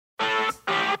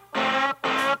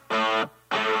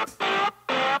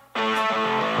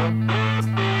Good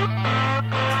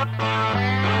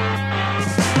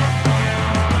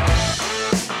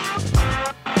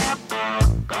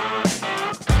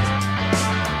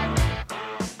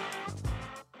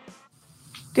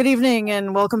evening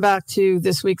and welcome back to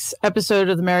this week's episode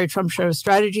of the Mary Trump Show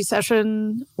strategy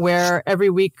session, where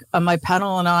every week my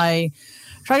panel and I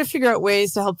try to figure out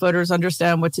ways to help voters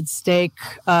understand what's at stake,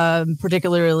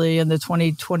 particularly in the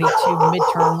 2022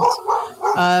 midterms.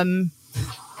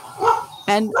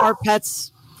 And our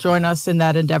pets join us in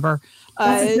that endeavor.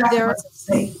 There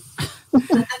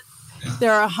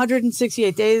are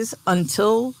 168 days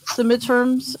until the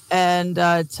midterms, and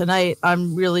tonight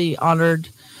I'm really honored.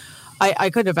 I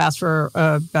couldn't have asked for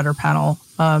a better panel,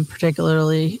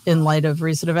 particularly in light of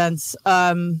recent events.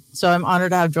 So I'm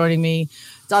honored to have joining me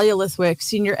Dahlia Lithwick,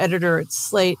 senior editor at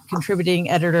Slate, contributing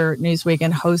editor at Newsweek,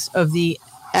 and host of the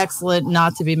excellent,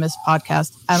 not to be missed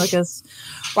podcast Amicus.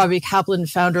 Robbie Kaplan,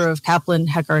 founder of Kaplan,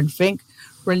 Hecker and Fink,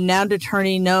 renowned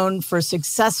attorney known for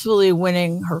successfully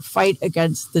winning her fight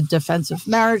against the Defense of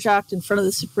Marriage Act in front of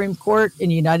the Supreme Court in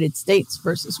United States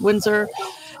versus Windsor,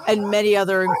 and many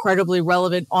other incredibly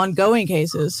relevant ongoing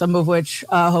cases, some of which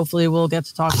hopefully we'll get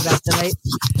to talk about tonight.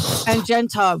 And Jen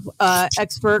Taub,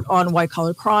 expert on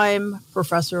white-collar crime,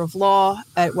 professor of law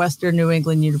at Western New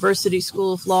England University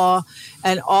School of Law,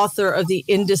 and author of the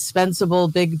indispensable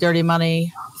Big Dirty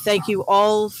Money. Thank you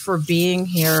all for being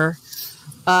here.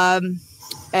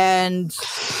 And,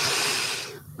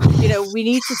 you know, we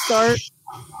need to start.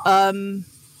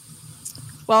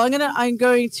 Well, I'm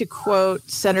going to quote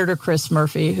Senator Chris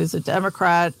Murphy, who's a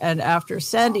Democrat, and after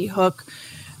Sandy Hook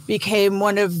became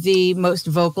one of the most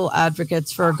vocal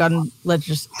advocates for gun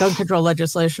control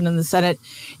legislation in the Senate.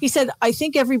 He said, "I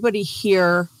think everybody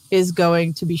here is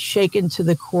going to be shaken to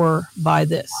the core by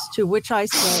this." To which I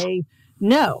say,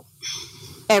 no,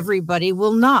 everybody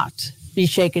will not be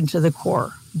shaken to the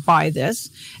core by this.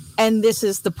 And this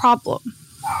is the problem.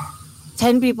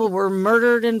 10 people were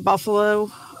murdered in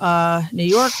Buffalo, New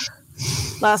York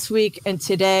last week, and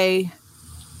today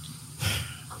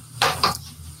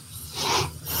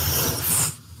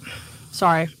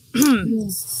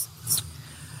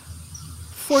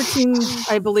 14,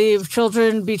 I believe,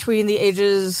 children between the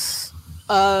ages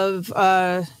of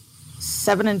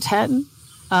 7 and 10,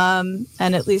 and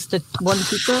at least one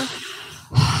teacher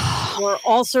were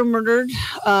also murdered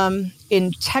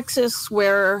in Texas,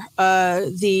 where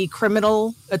the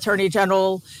criminal attorney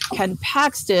general, Ken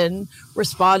Paxton,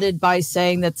 responded by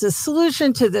saying that the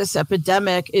solution to this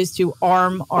epidemic is to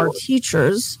arm our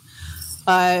teachers,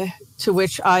 to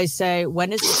which I say,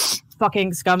 when is this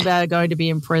fucking scumbag going to be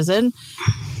in prison?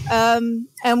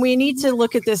 And we need to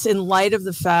look at this in light of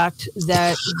the fact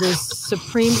that the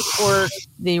Supreme Court,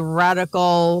 the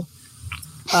radical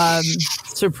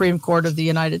Supreme Court of the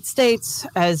United States,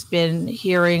 has been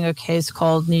hearing a case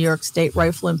called New York State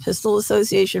Rifle and Pistol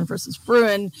Association versus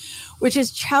Bruin, which is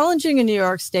challenging a New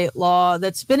York state law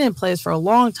that's been in place for a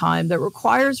long time that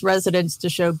requires residents to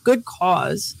show good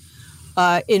cause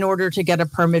in order to get a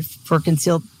permit for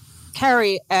concealed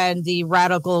carry. And the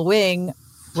radical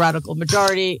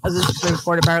majority of the Supreme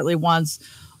Court apparently wants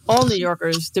all New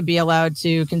Yorkers to be allowed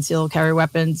to conceal carry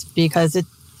weapons, because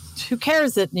who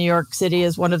cares that New York City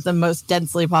is one of the most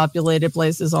densely populated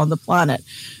places on the planet?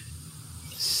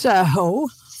 So,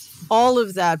 all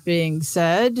of that being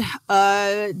said,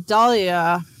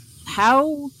 Dahlia,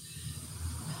 how?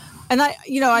 And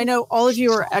I know all of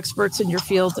you are experts in your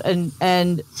field, and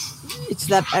it's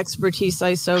that expertise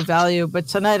I so value. But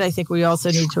tonight, I think we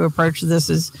also need to approach this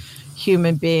as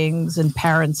human beings and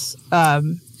parents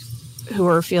who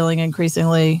are feeling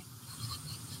increasingly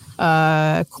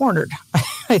cornered,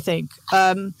 I think.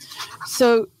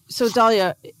 So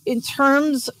Dahlia, in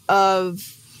terms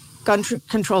of gun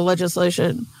control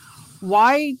legislation,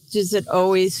 why does it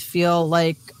always feel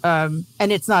like, and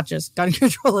it's not just gun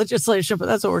control legislation, but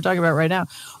that's what we're talking about right now.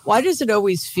 Why does it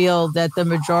always feel that the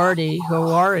majority who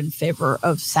are in favor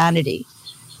of sanity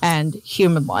and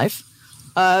human life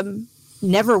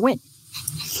never win?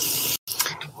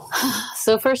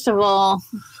 So first of all,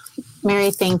 Mary,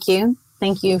 thank you.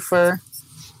 Thank you for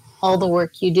all the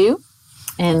work you do.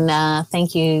 And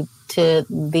thank you to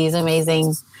these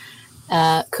amazing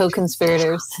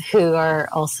co-conspirators who are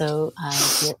also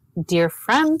dear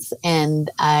friends.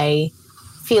 And I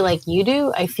feel like you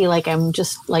do. I feel like I'm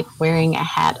just like wearing a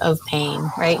hat of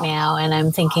pain right now. And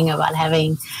I'm thinking about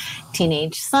having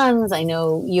teenage sons. I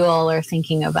know you all are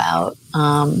thinking about,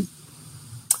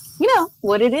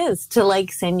 what it is to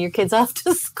like send your kids off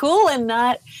to school and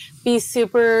not be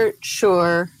super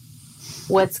sure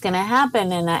what's going to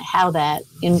happen and how that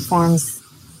informs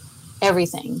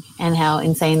everything and how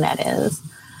insane that is.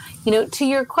 To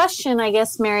your question, I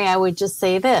guess, Mary, I would just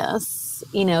say this.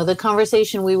 The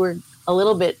conversation we were a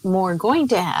little bit more going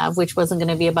to have, which wasn't going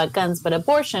to be about guns, but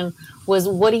abortion, was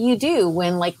what do you do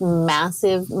when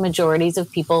massive majorities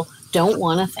of people don't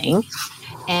want a thing?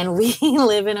 And we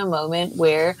live in a moment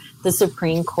where the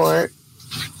Supreme Court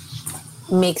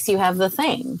makes you have the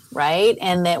thing, right?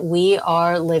 And that we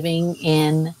are living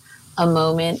in a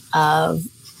moment of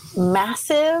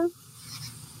massive,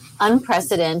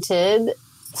 unprecedented,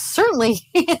 certainly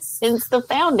since the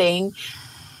founding,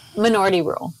 minority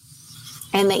rule.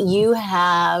 And that you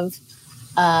have,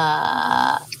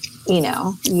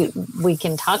 we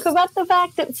can talk about the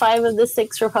fact that 5 of the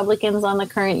 6 Republicans on the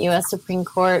current U.S. Supreme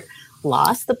Court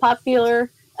lost the popular,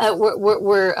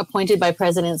 were appointed by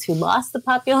presidents who lost the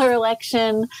popular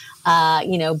election,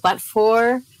 but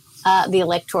for the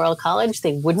Electoral College,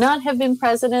 they would not have been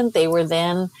president. They were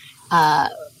then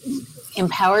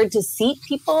empowered to seat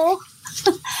people.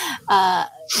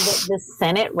 The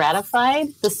Senate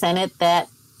ratified, the Senate that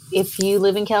if you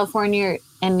live in California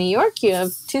and New York, you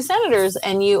have 2 senators,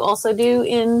 and you also do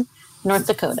in North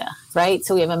Dakota, right?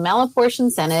 So we have a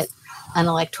malapportioned Senate, an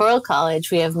Electoral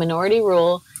College, we have minority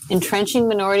rule, entrenching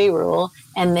minority rule,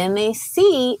 and then they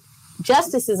seat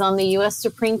justices on the U.S.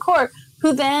 Supreme Court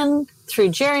who then, through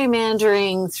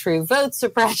gerrymandering, through vote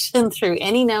suppression, through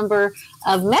any number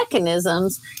of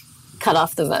mechanisms, cut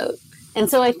off the vote. And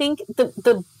so I think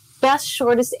the best,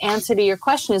 shortest answer to your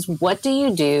question is, what do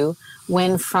you do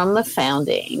when from the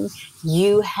founding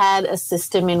you had a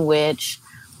system in which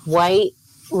white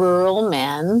rural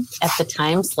men, at the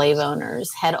time slave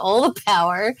owners, had all the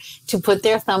power to put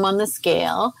their thumb on the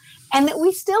scale, and that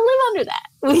we still live under that.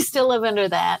 We still live under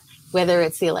that, whether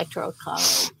it's the Electoral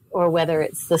College or whether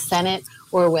it's the Senate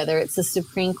or whether it's the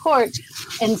Supreme Court.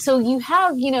 And so you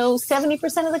have,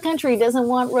 70% of the country doesn't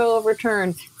want Roe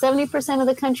overturned. 70% of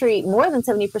the country, more than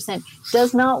 70%,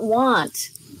 does not want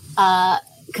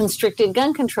constricted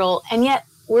gun control. And yet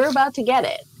we're about to get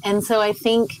it. And so I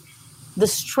think the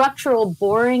structural,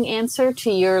 boring answer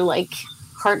to your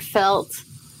heartfelt,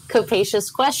 capacious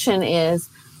question is,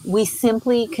 we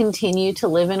simply continue to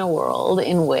live in a world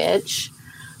in which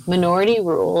minority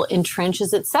rule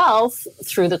entrenches itself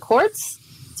through the courts,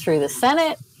 through the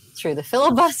Senate, through the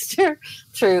filibuster,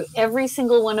 through every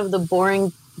single one of the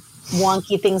boring,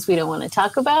 wonky things we don't want to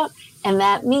talk about. And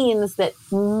that means that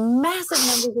massive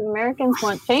numbers of Americans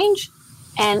want change,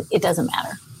 and it doesn't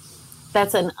matter.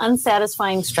 That's an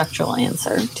unsatisfying structural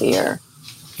answer to your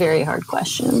very hard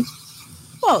question.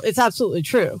 Well, it's absolutely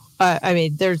true.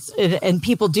 And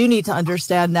people do need to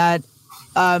understand that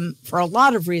for a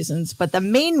lot of reasons. But the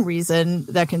main reason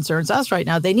that concerns us right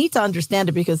now, they need to understand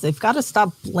it because they've got to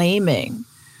stop blaming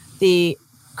the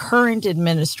current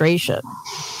administration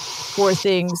for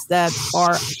things that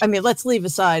are, let's leave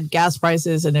aside gas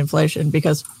prices and inflation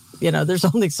because, there's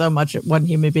only so much one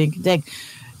human being can take.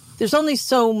 There's only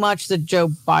so much that Joe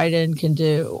Biden can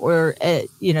do, or,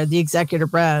 the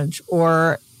executive branch,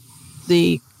 or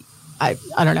I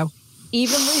don't know,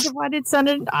 evenly divided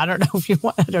Senate. I don't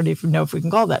even know if we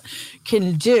can call that,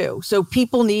 can do. So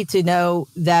people need to know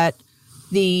that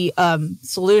the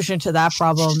solution to that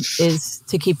problem is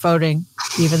to keep voting,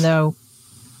 even though,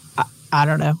 I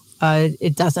don't know,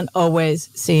 it doesn't always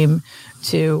seem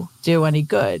to do any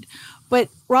good. But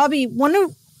Robbie, one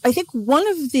of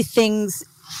the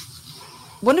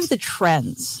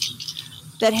trends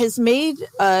that has made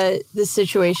the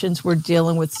situations we're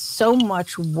dealing with so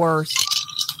much worse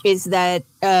is that,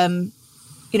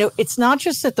 it's not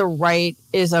just that the right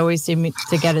is always seeming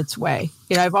to get its way.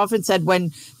 I've often said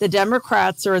when the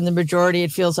Democrats are in the majority,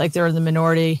 it feels like they're in the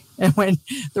minority. And when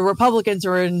the Republicans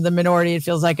are in the minority, it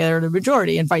feels like they're in the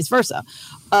majority, and vice versa.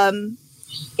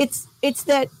 It's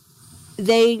that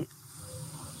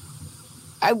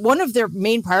one of their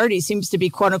main priorities seems to be,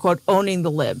 quote unquote, owning the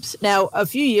libs. Now, a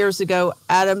few years ago,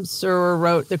 Adam Serwer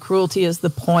wrote "The Cruelty is the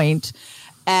Point,"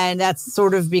 and that's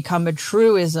sort of become a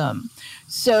truism.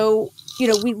 So,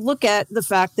 we look at the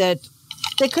fact that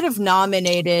they could have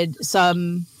nominated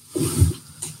some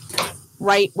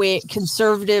right-wing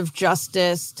conservative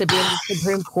justice to be in the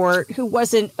Supreme Court who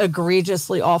wasn't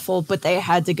egregiously awful, but they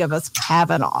had to give us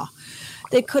Kavanaugh.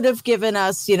 They could have given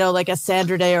us, a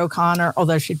Sandra Day O'Connor,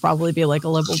 although she'd probably be like a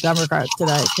liberal Democrat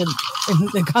today in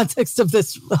the context of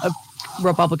this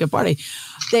Republican Party.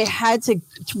 They had to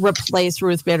replace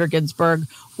Ruth Bader Ginsburg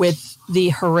with the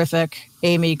horrific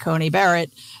Amy Coney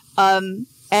Barrett.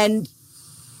 And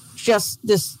just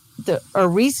a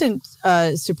recent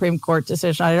Supreme Court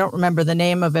decision, I don't remember the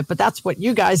name of it, but that's what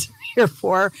you guys are here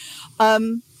for.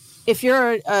 If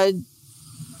you're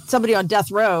somebody on death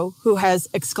row who has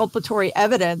exculpatory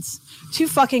evidence, too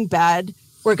fucking bad.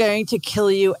 we're going to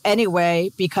kill you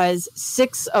anyway because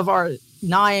 6 of our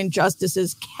 9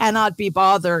 justices cannot be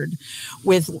bothered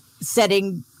with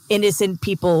setting innocent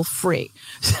people free.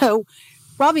 So,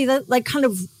 Robbie, that like kind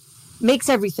of makes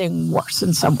everything worse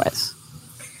in some ways.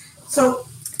 So,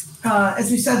 as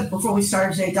we said before we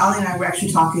started today, Dahlia and I were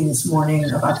actually talking this morning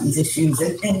about these issues,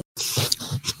 and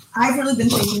I've really been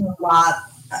thinking a lot.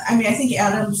 I mean, I think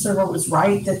Adam Servo was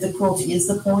right that the cruelty is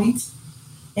the point,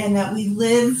 and that we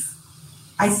live,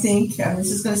 I think, and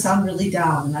this is going to sound really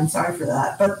down, and I'm sorry for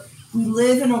that, but we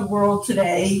live in a world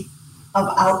today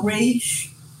of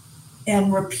outrage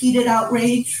and repeated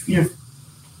outrage,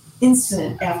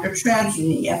 incident after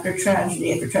tragedy after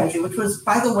tragedy after tragedy, which was,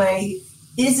 by the way,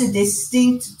 is a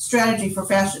distinct strategy for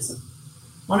fascism.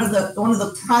 One of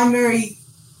the primary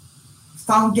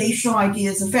foundational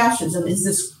ideas of fascism is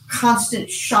this constant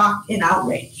shock and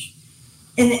outrage.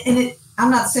 And I'm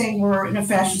not saying we're in a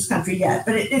fascist country yet,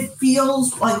 but it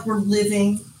feels like we're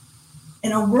living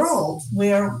in a world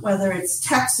where, whether it's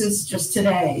Texas just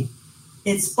today,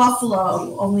 it's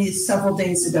Buffalo only several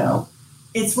days ago,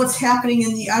 it's what's happening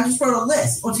I just wrote a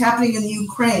list, what's happening in the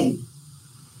Ukraine,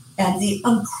 and the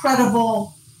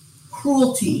incredible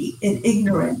cruelty and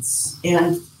ignorance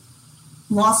and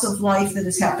loss of life that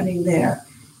is happening there.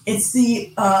 It's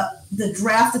the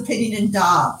draft opinion in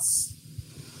Dobbs.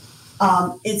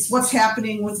 It's what's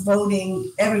happening with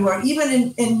voting everywhere.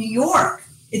 Even in New York,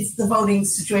 the voting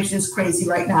situation is crazy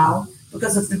right now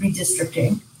because of the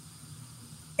redistricting.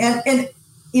 And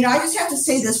I just have to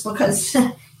say this because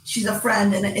she's a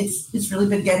friend and it's really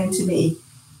been getting to me.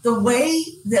 The way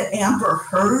that Amber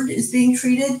Heard is being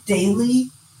treated daily,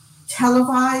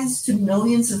 televised to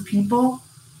millions of people.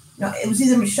 It was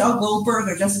either Michelle Goldberg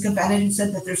or Jessica Bennett who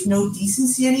said that there's no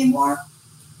decency anymore.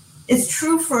 It's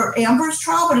true for Amber's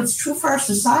trial, but it's true for our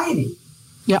society.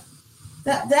 Yep.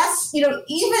 That's,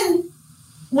 even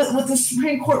with the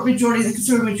Supreme Court majority, the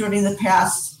conservative majority in the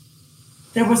past,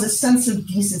 there was a sense of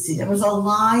decency. There was a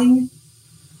line.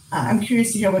 I'm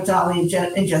curious to hear what Dahlia and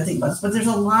Jen think about this, but there's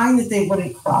a line that they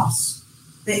wouldn't cross.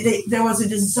 There was a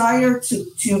desire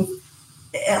to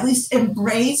at least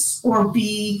embrace or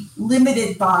be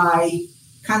limited by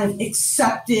kind of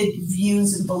accepted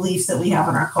views and beliefs that we have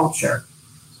in our culture.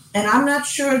 And I'm not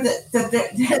sure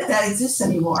that exists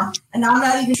anymore. And I'm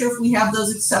not even sure if we have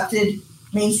those accepted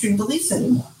mainstream beliefs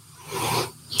anymore.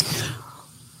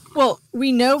 Well,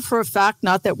 we know for a fact,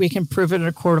 not that we can prove it in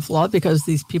a court of law because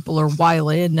these people are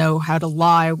wily and know how to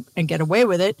lie and get away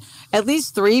with it. At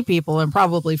least 3 people, and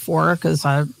probably 4, because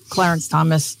Clarence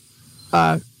Thomas,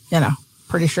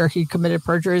 pretty sure he committed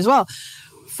perjury as well.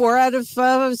 4 out of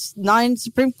 9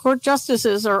 Supreme Court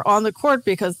justices are on the court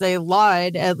because they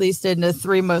lied, at least in the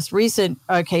 3 most recent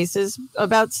cases,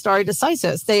 about stare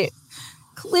decisis. They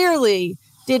clearly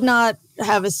did not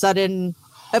have a sudden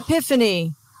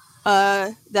epiphany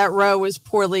that Roe was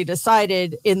poorly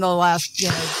decided in the last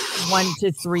 1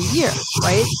 to 3 years,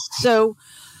 right? So,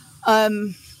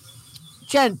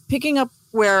 Jen, picking up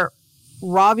where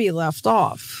Robbie left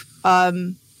off,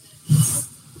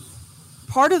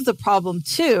 part of the problem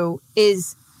too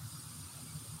is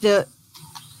the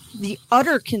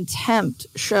utter contempt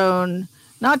shown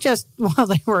not just while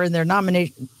they were in their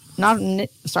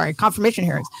confirmation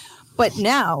hearings, but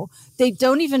now they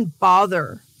don't even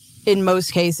bother in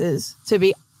most cases to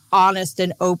be honest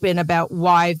and open about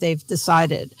why they've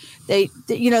decided. They're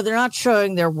not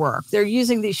showing their work. They're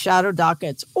using these shadow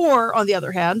dockets, or on the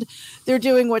other hand, they're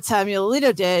doing what Samuel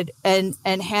Alito did and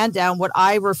hand down what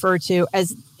I refer to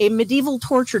as a medieval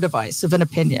torture device of an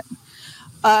opinion.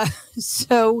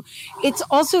 So it's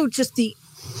also just the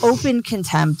open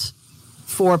contempt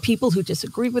for people who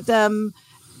disagree with them.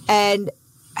 And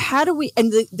how do we,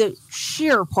 and the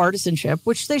sheer partisanship,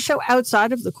 which they show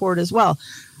outside of the court as well.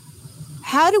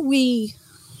 How do we,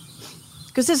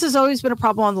 because this has always been a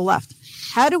problem on the left,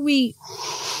 how do we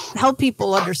help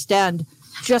people understand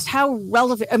just how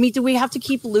relevant, I mean, do we have to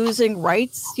keep losing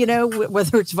rights,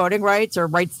 whether it's voting rights or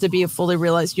rights to be a fully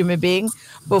realized human being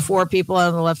before people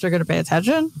on the left are going to pay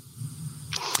attention?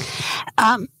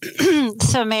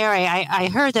 So, Mary, I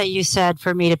heard that you said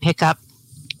for me to pick up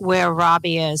where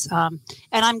Robbie is, and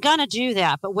I'm going to do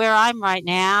that, but where I'm right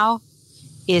now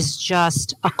is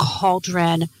just a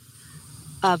cauldron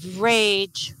of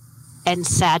rage and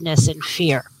sadness and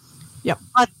fear. Yep.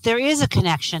 But there is a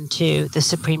connection to the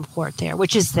Supreme Court there,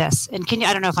 which is this. And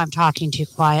I don't know if I'm talking too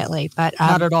quietly, but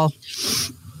not at all.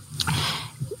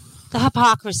 The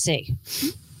hypocrisy.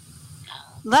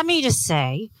 Let me just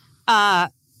say, there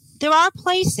are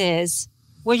places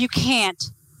where you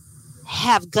can't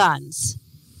have guns.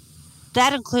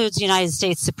 That includes the United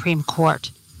States Supreme Court.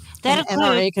 That and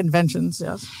NRA conventions,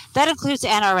 yes. That includes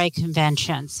NRA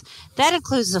conventions. That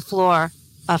includes the floor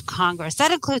of Congress.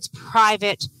 That includes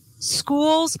private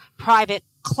schools, private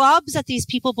clubs that these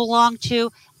people belong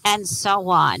to, and so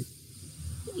on.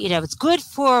 It's good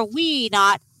for we,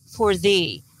 not for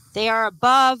thee. They are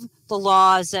above the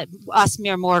laws that us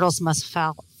mere mortals must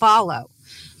follow.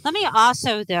 Let me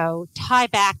also, though, tie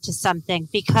back to something,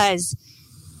 because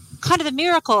kind of the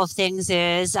miracle of things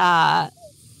is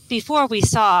before we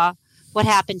saw what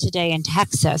happened today in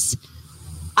Texas,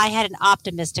 I had an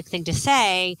optimistic thing to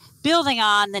say, building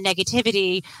on the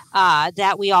negativity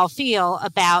that we all feel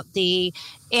about the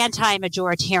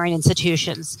anti-majoritarian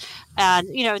institutions.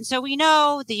 And so we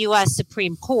know the U.S.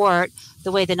 Supreme Court,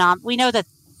 the way we know that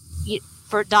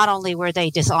for not only were they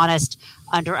dishonest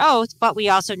under oath, but we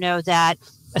also know that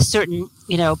a certain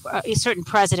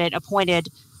president appointed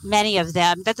many of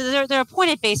them, that they're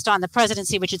appointed based on the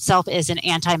presidency, which itself is an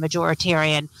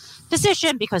anti-majoritarian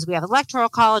position, because we have electoral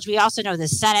college. We also know the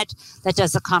Senate that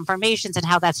does the confirmations and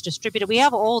how that's distributed. We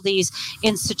have all these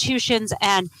institutions,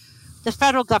 and the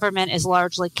federal government is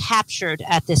largely captured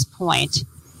at this point.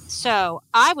 So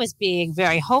I was being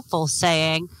very hopeful,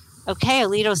 saying, okay,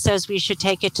 Alito says we should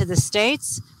take it to the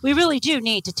states. We really do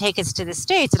need to take it to the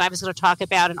states. And I was going to talk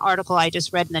about an article I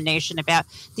just read in The Nation about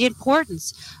the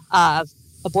importance of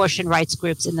abortion rights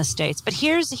groups in the states. But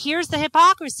here's the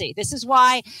hypocrisy. This is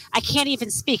why I can't even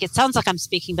speak. It sounds like I'm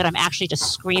speaking, but I'm actually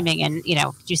just screaming, and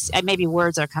maybe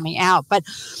words are coming out. But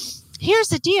here's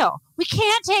the deal. We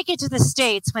can't take it to the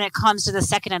states when it comes to the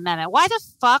Second Amendment. Why the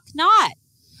fuck not?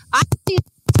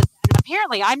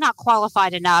 Apparently, I'm not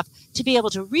qualified enough to be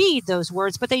able to read those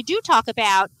words, but they do talk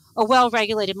about a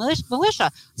well-regulated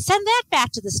militia. Send that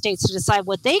back to the states to decide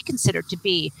what they consider to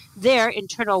be their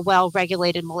internal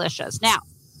well-regulated militias. Now,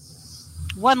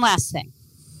 one last thing.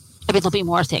 There'll be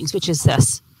more things, which is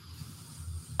this.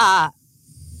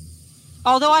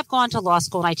 Although I've gone to law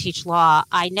school and I teach law,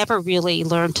 I never really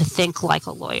learned to think like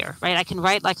a lawyer, right? I can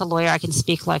write like a lawyer, I can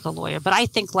speak like a lawyer, but I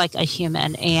think like a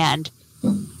human. And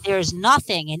there's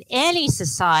nothing in any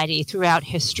society throughout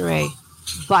history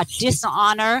but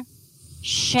dishonor,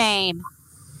 shame,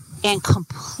 and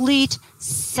complete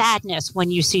sadness when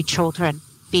you see children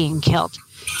being killed.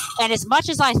 And as much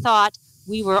as I thought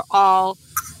we were all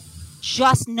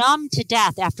just numb to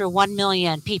death after 1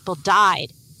 million people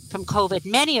died from COVID,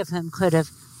 many of whom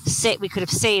we could have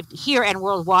saved here and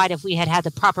worldwide if we had the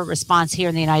proper response here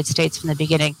in the United States from the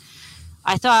beginning.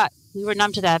 I thought we were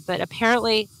numb to that, but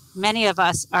apparently many of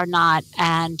us are not.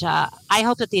 And I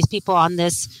hope that these people on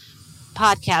this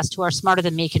podcast who are smarter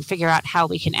than me can figure out how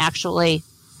we can actually,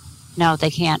 no,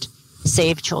 they can't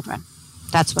save children.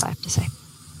 That's what I have to say.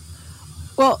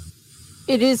 Well,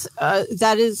 it is,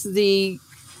 that is the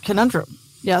conundrum.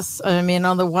 Yes. I mean,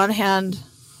 on the one hand,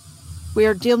 we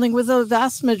are dealing with a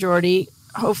vast majority,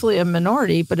 hopefully a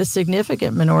minority, but a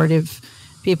significant minority of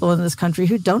people in this country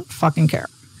who don't fucking care.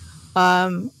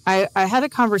 I had a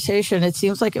conversation, it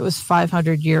seems like it was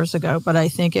 500 years ago, but I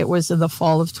think it was in the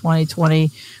fall of 2020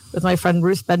 with my friend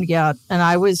Ruth Ben-Ghiat. And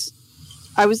I was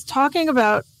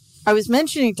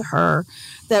mentioning to her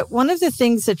that one of the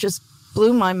things that just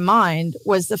blew my mind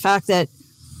was the fact that,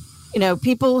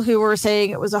 people who were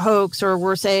saying it was a hoax, or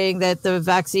were saying that the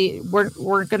vaccine weren't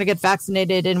going to get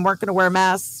vaccinated and weren't going to wear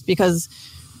masks because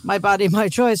my body, my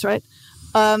choice, right?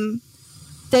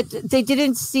 That they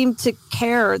didn't seem to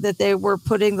care that they were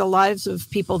putting the lives of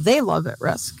people they love at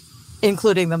risk,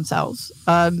 including themselves.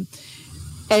 And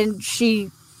she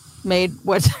made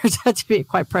what turned out to be a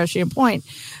quite prescient point,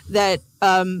 that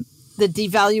the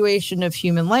devaluation of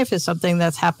human life is something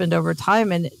that's happened over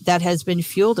time, and that has been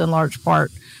fueled in large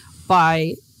part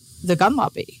by the gun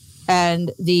lobby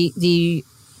and the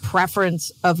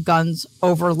preference of guns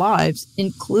over lives,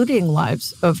 including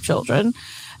lives of children.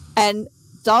 And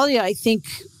Dahlia, I think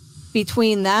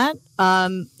between that, how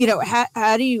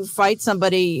do you fight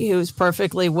somebody who's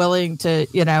perfectly willing to,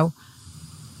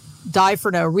 die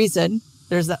for no reason?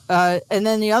 There's and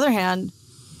then the other hand,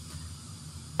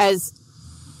 as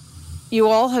you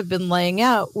all have been laying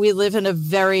out, we live in a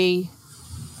very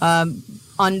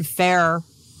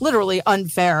literally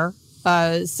unfair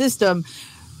system.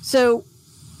 So,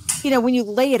 when you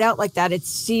lay it out like that, it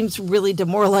seems really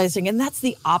demoralizing. And that's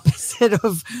the opposite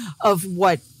of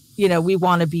what, we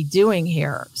want to be doing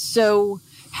here. So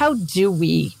how do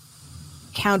we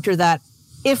counter that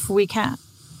if we can?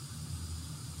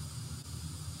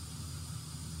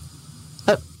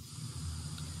 Oh,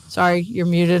 sorry, you're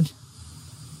muted.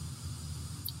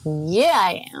 Yeah,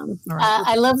 I am. Right.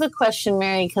 I love the question,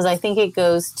 Mary, because I think it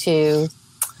goes to,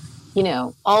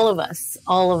 all of us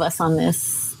on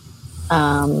this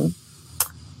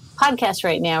podcasts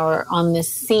right now are on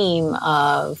this theme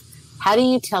of how do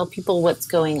you tell people what's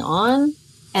going on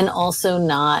and also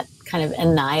not kind of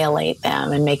annihilate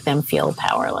them and make them feel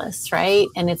powerless, right?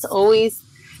 And it's always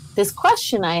this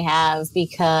question I have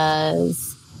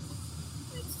because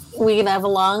we can have a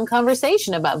long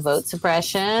conversation about vote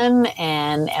suppression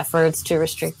and efforts to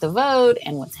restrict the vote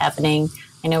and what's happening.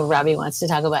 I know Robbie wants to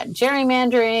talk about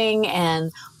gerrymandering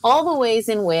and all the ways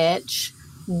in which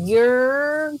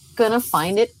you're going to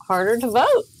find it harder to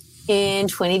vote in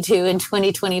 22 and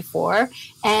 2024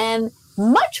 and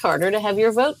much harder to have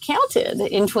your vote counted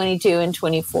in 22 and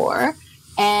 24.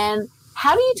 And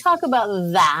how do you talk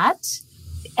about that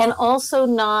and also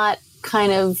not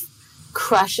kind of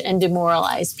crush and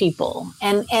demoralize people?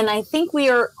 And I think we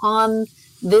are on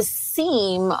this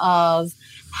theme of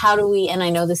how do we, and I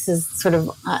know this is sort of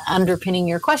underpinning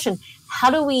your question, how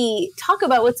do we talk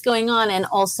about what's going on and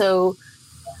also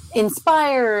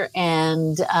inspire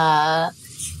and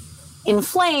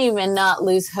inflame and not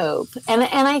lose hope? And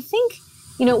I think,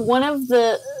 you know, one of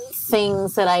the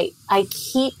things that I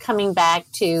keep coming back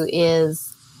to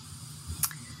is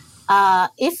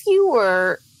if you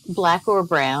were Black or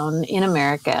brown in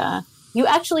America, you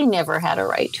actually never had a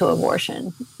right to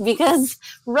abortion, because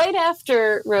right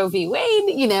after Roe v. Wade,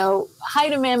 you know,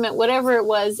 Hyde Amendment, whatever it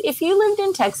was, if you lived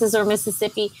in Texas or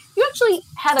Mississippi, you actually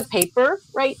had a paper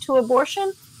right to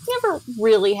abortion. You never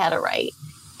really had a right.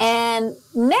 And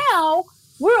now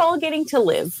we're all getting to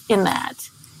live in that.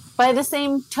 By the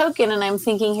same token, and I'm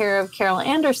thinking here of Carol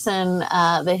Anderson,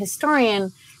 the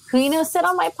historian, who, you know, said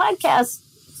on my podcast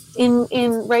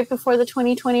in right before the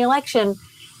 2020 election,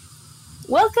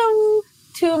 welcome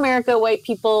to America, white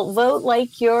people, vote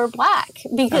like you're Black.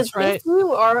 Because if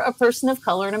you are a person of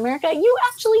color in America, you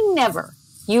actually never,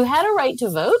 you had a right to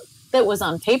vote that was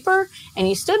on paper, and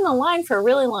you stood in a line for a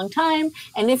really long time.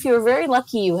 And if you were very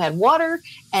lucky, you had water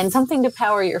and something to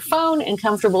power your phone and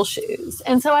comfortable shoes.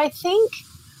 And so I think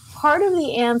part of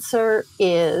the answer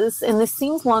is, and this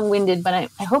seems long-winded, but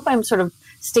I hope I'm sort of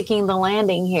sticking the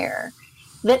landing here,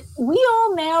 that we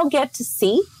all now get to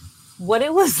see what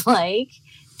it was like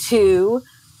to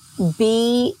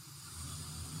be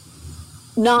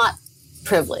not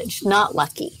privileged, not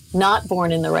lucky, not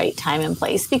born in the right time and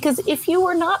place. Because if you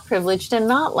were not privileged and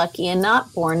not lucky and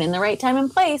not born in the right time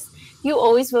and place, you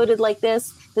always voted like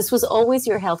this. This was always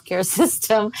your healthcare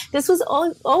system. This was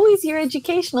always your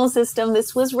educational system.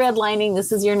 This was redlining.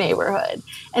 This is your neighborhood.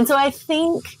 And so I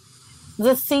think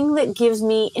the thing that gives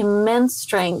me immense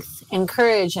strength and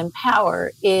courage and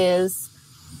power is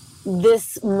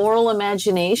this moral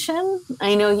imagination.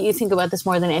 I know you think about this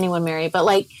more than anyone, Mary, but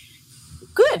like,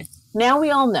 good. Now we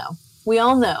all know. We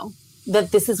all know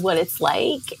that this is what it's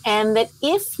like. And that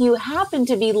if you happen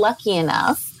to be lucky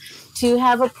enough to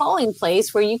have a polling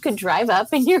place where you could drive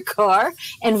up in your car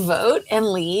and vote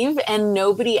and leave, and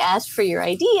nobody asked for your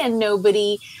ID, and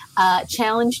nobody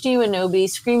challenged you, and nobody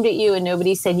screamed at you, and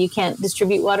nobody said you can't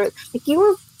distribute water, like, you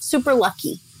were super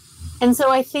lucky. And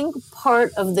so I think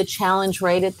part of the challenge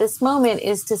right at this moment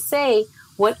is to say,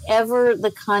 whatever the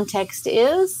context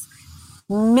is,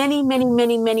 many, many,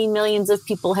 many, many millions of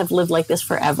people have lived like this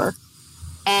forever.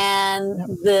 And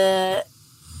the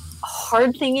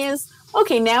hard thing is,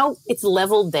 okay, now it's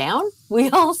leveled down. We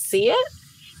all see it.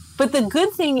 But the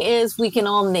good thing is we can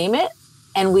all name it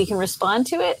and we can respond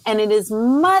to it. And it is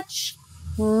much,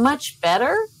 much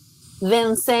better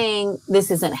than saying this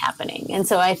isn't happening. And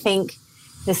so I think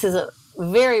this is a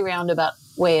very roundabout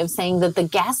way of saying that the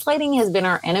gaslighting has been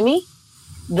our enemy.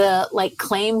 The like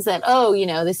claims that, oh, you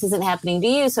know, this isn't happening to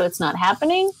you, so it's not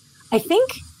happening. I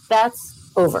think that's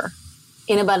over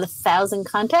in about 1,000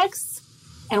 contexts.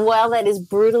 And while that is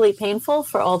brutally painful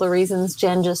for all the reasons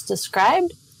Jen just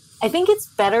described, I think it's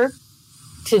better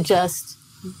to just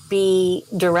be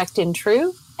direct and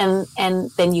true, and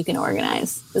then you can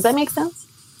organize. Does that make sense?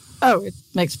 Oh, it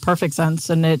makes perfect sense.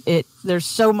 And it there's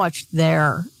so much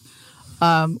there.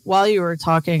 While you were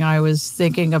talking, I was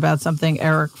thinking about something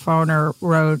Eric Foner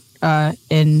wrote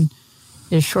in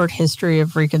his short history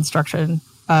of Reconstruction.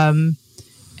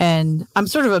 And I'm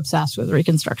sort of obsessed with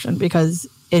Reconstruction because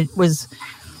it was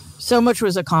so much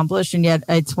was accomplished, and yet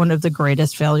it's one of the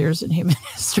greatest failures in human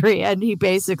history. And he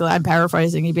basically, I'm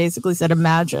paraphrasing, he basically said,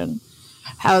 imagine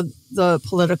how the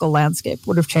political landscape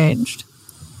would have changed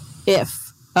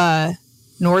if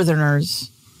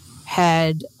Northerners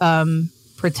had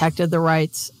protected the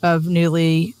rights of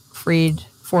newly freed,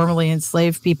 formerly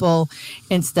enslaved people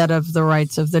instead of the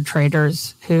rights of the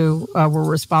traders who were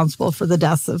responsible for the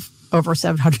deaths of over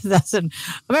 700,000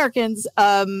 Americans.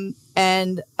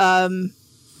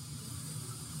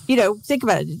 You know, think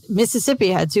about it. Mississippi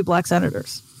had 2 Black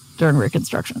senators during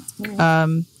Reconstruction.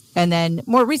 And then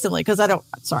more recently, because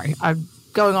I'm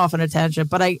going off on a tangent,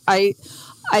 but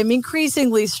I'm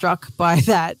increasingly struck by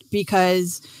that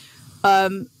because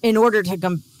in order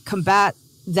to combat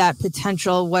that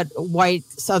potential, what white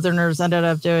Southerners ended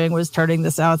up doing was turning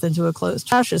the South into a closed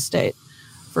fascist state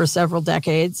for several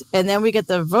decades. And then we get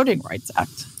the Voting Rights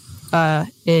Act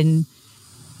in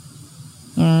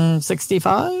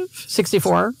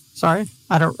 64. Sorry,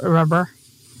 I don't remember.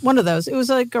 One of those. It was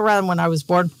like around when I was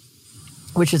born,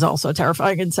 which is also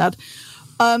terrifying and sad.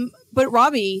 But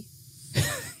Robbie,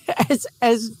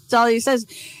 as Dahlia says,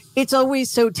 it's always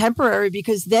so temporary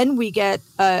because then we get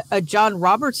a John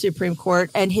Roberts Supreme Court,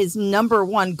 and his number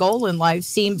one goal in life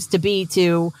seems to be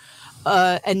to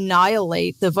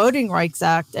annihilate the Voting Rights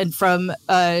Act. And from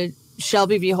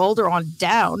Shelby v. Holder on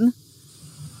down,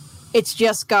 it's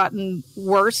just gotten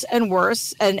worse and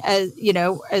worse. And as you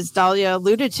know, as Dahlia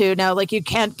alluded to, now like you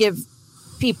can't give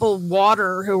people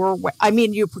water who are. I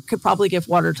mean, you could probably give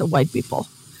water to white people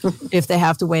if they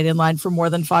have to wait in line for more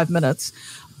than 5 minutes.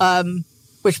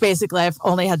 Which basically I've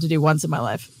only had to do once in my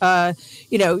life.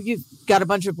 You've got a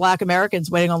bunch of Black Americans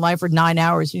waiting online for 9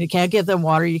 hours. You can't give them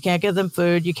water. You can't give them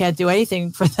food. You can't do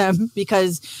anything for them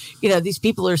because, these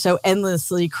people are so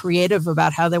endlessly creative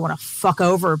about how they want to fuck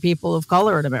over people of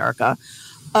color in America.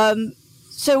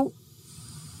 So,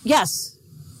 yes,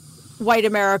 white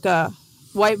America,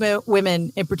 white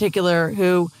women in particular,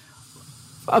 who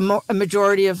a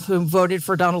majority of whom voted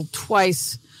for Donald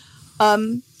twice,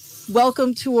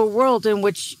 welcome to a world in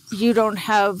which you don't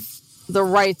have the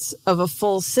rights of a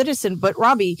full citizen. But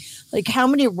Robbie, like, how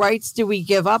many rights do we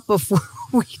give up before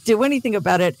we do anything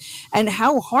about it? And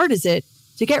how hard is it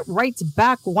to get rights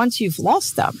back once you've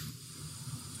lost them?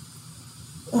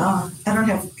 I don't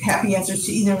have happy answers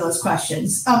to either of those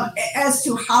questions. As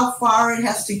to how far it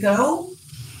has to go,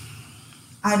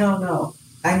 I don't know.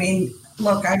 I mean,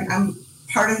 look, I'm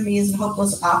part of me is a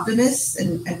hopeless optimist,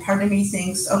 and part of me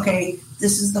thinks, okay,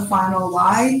 this is the final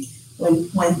line when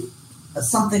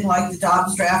something like the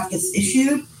Dobbs draft gets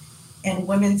issued and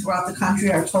women throughout the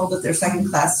country are told that they're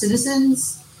second-class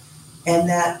citizens, and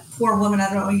that poor woman,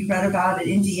 I don't know, you read about in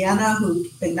Indiana, who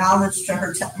acknowledged to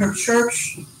her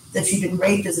church that she'd been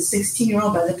raped as a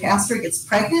 16-year-old by the pastor, gets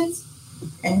pregnant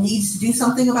and needs to do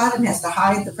something about it and has to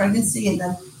hide the pregnancy and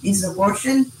then needs an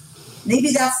abortion.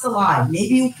 Maybe that's the line.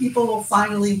 Maybe people will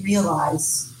finally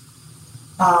realize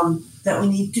that we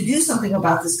need to do something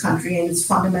about this country and its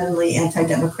fundamentally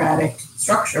anti-democratic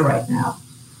structure right now.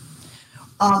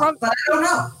 But I don't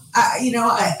know.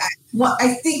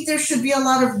 I think there should be a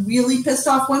lot of really pissed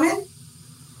off women,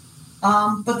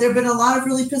 but there have been a lot of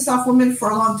really pissed off women for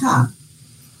a long time.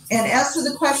 And as to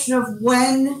the question of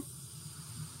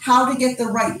how to get the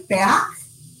right back,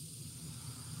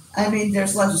 I mean,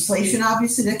 there's legislation,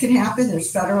 obviously, that can happen. There's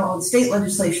federal and state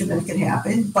legislation that can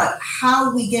happen. But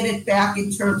how we get it back in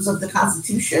terms of the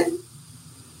Constitution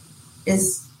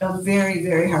is a very,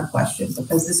 very hard question,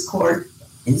 because this court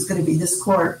is going to be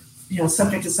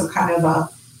subject to some kind of a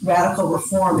radical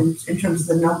reform in terms of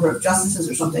the number of justices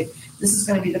or something. This is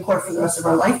going to be the court for the rest of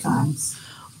our lifetimes.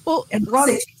 Well, and once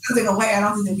they take something away, I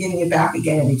don't think they're getting it back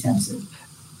again anytime soon.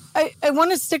 I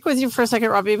want to stick with you for a second,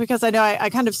 Robbie, because I know I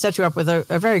kind of set you up with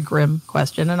a very grim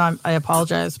question, and I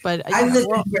apologize, but I live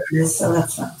in grimness, so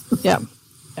that's fine. Yeah.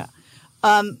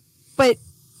 But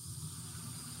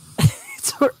it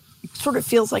sort of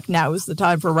feels like now is the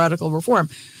time for radical reform.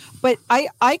 But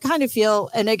I kind of feel,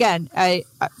 and again,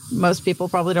 most people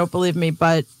probably don't believe me,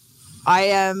 but I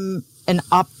am an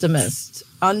optimist,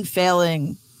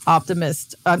 unfailing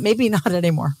optimist. Maybe not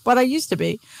anymore, but I used to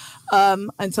be.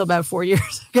 Until about 4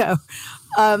 years ago.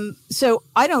 So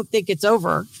I don't think it's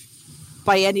over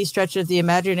by any stretch of the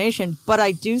imagination. But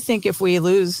I do think if we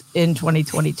lose in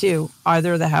 2022,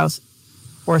 either the House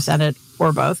or Senate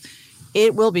or both,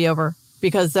 it will be over,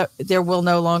 because there will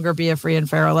no longer be a free and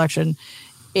fair election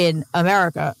in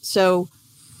America. So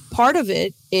part of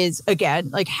it is,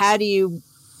 again, like, how do you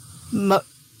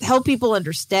help people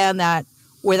understand that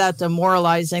without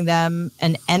demoralizing them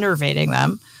and enervating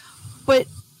them? But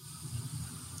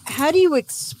how do you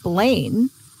explain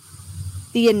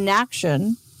the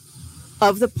inaction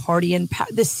of the party and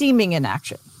the seeming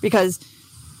inaction? Because,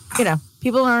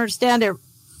 people don't understand it,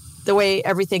 the way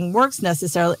everything works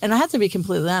necessarily. And I have to be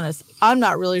completely honest, I'm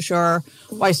not really sure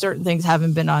why certain things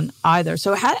haven't been done either.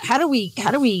 So how do we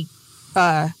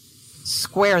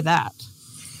square that?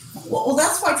 Well,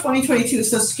 that's why 2022 is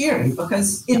so scary,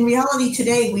 because in reality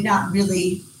today, we're not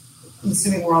really,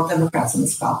 assuming we're all Democrats in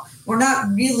this call, we're not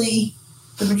really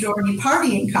the majority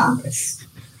party in Congress.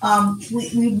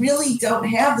 We really don't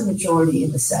have the majority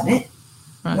in the Senate.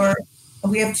 Right. We're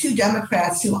we have 2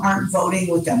 Democrats who aren't voting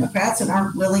with Democrats and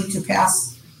aren't willing to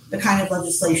pass the kind of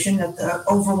legislation that the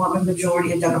overwhelming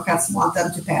majority of Democrats want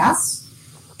them to pass.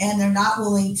 And they're not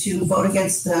willing to vote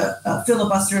against the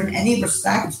filibuster in any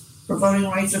respect for voting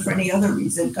rights or for any other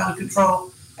reason. Gun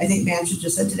control, I think Manchin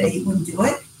just said today he wouldn't do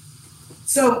it.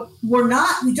 So we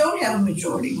don't have a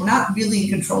majority. We're not really in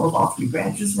control of all 3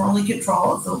 branches. We're only in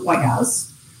control of the White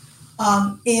House.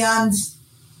 And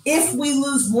if we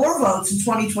lose more votes in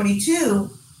 2022,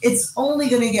 it's only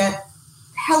going to get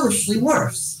hellishly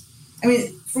worse. I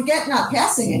mean, forget not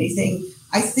passing anything.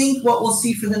 I think what we'll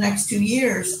see for the next 2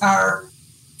 years are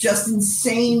just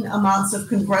insane amounts of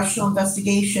congressional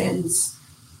investigations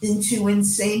into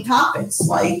insane topics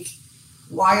like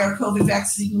why are COVID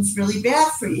vaccines really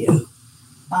bad for you?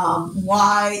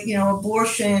 Why,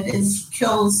 abortion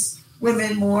kills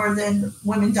women more than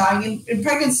women dying in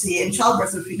pregnancy and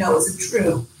childbirth, which we know isn't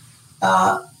true.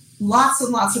 Lots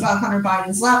and lots about Hunter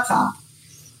Biden's laptop.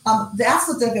 That's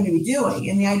what they're going to be doing.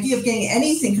 And the idea of getting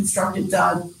anything constructive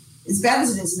done, as bad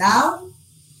as it is now,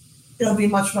 it'll be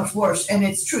much, much worse. And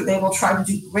it's true. They will try to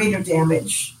do greater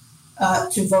damage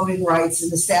to voting rights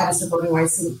and the status of voting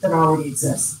rights than already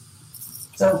exists.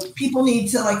 So people need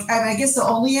to, I guess the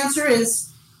only answer is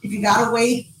if you got to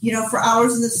wait, for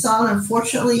hours in the sun,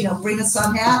 unfortunately, bring a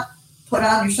sun hat, put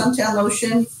on your suntan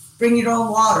lotion, bring your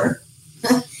own water.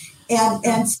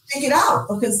 And stick it out,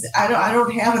 because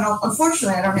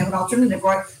unfortunately, I don't have an alternative.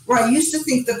 Where I used to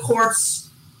think the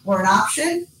courts were an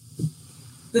option,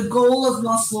 the goal of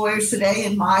most lawyers today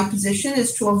in my position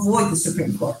is to avoid the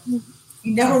Supreme Court. You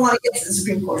never want to get to the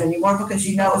Supreme Court anymore because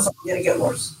it's only going to get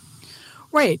worse.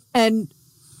 Right. And,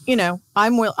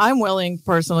 I'm willing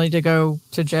personally to go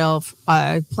to jail.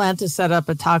 I plan to set up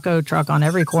a taco truck on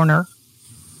every corner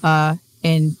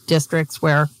in districts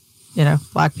where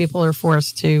Black people are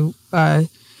forced to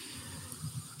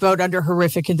vote under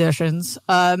horrific conditions.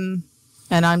 And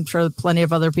I'm sure plenty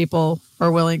of other people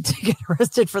are willing to get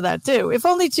arrested for that, too, if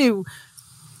only to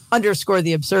underscore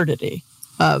the absurdity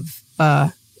of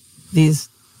these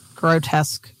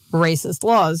grotesque racist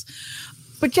laws.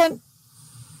 But Jen,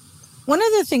 one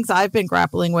of the things I've been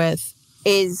grappling with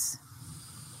is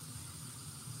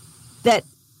that,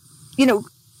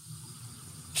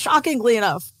 shockingly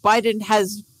enough, Biden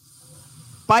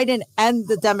and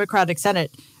the Democratic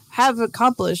Senate have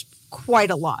accomplished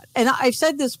quite a lot. And I've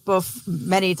said this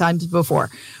many times before.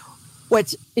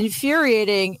 What's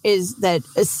infuriating is that,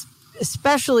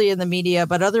 especially in the media,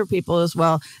 but other people as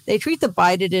well, they treat the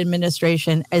Biden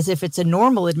administration as if it's a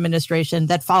normal administration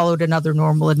that followed another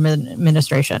normal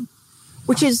administration,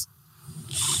 which is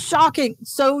shocking,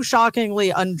 so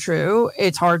shockingly untrue.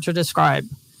 It's hard to describe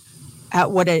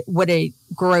what a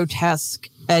grotesque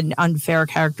and unfair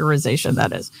characterization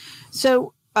that is.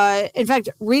 So, in fact,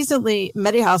 recently,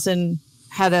 Mehdi Hasan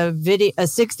had a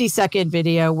 60-second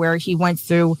video where he went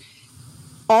through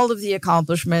all of the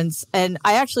accomplishments. And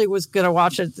I actually was going to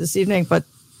watch it this evening, but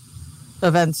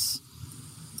events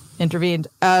intervened.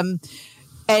 And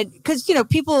because,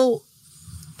 people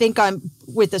think I'm,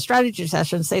 with the strategy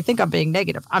sessions, they think I'm being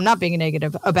negative. I'm not being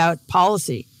negative about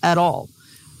policy at all.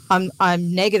 I'm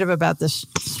negative about the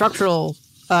structural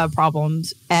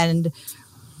problems, and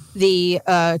the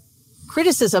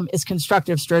criticism is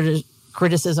constructive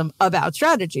criticism about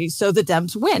strategy. So the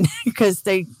Dems win because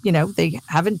they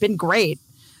haven't been great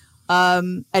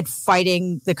at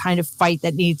fighting the kind of fight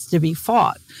that needs to be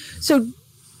fought. So,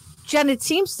 Jen, it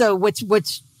seems though what's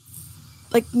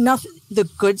like nothing. The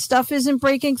good stuff isn't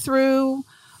breaking through.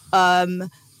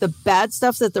 The bad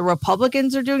stuff that the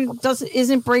Republicans are doing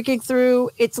isn't breaking through.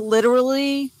 It's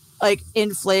literally like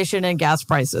inflation and gas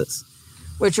prices,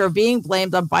 which are being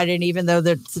blamed on Biden, even though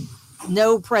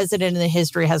no president in the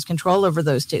history has control over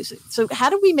those two. So how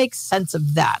do we make sense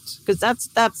of that? Because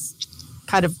that's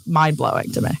kind of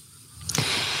mind-blowing to me.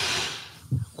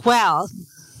 Well,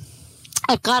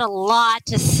 I've got a lot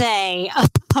to say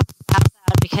about that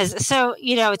because,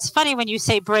 it's funny when you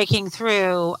say breaking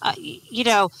through,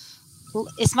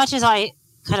 as much as I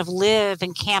kind of live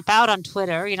and camp out on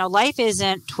Twitter, life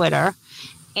isn't Twitter.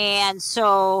 And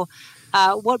so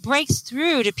what breaks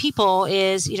through to people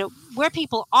is, where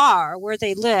people are, where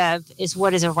they live is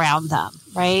what is around them,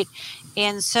 right?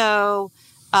 And so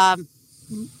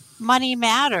money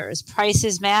matters,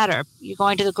 prices matter. You're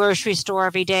going to the grocery store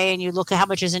every day and you look at how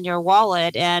much is in your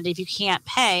wallet, and if you can't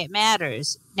pay, it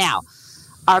matters. Now,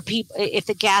 are people, if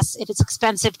it's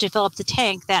expensive to fill up the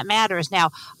tank, that matters.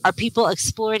 Now, are people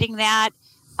exploiting that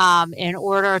in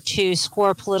order to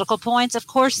score political points? Of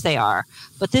course they are.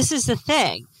 But this is the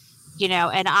thing,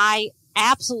 and I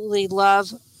absolutely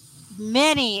love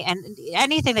many, and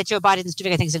anything that Joe Biden is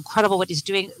doing, I think is incredible. What he's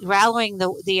doing, rallying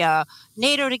the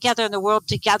NATO together and the world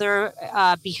together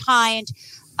behind,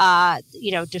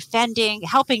 defending,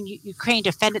 helping Ukraine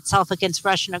defend itself against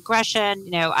Russian aggression.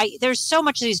 There's so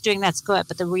much that he's doing that's good.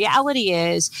 But the reality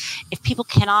is, if people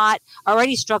are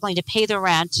already struggling to pay their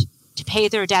rent, to pay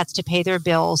their debts, to pay their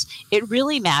bills, it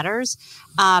really matters.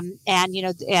 And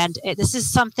this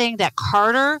is something that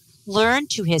Carter learned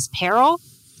to his peril.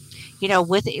 And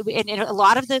a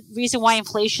lot of the reason why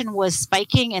inflation was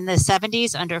spiking in the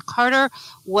 70s under Carter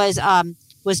was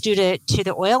due to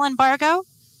the oil embargo.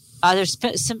 There's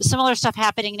some similar stuff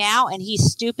happening now, and he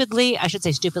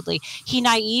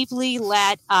naively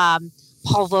let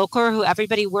Paul Volcker, who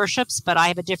everybody worships, but I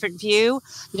have a different view,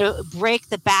 break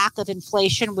the back of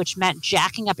inflation, which meant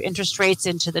jacking up interest rates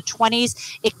into the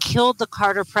 20s. It killed the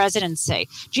Carter presidency.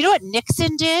 Do you know what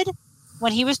Nixon did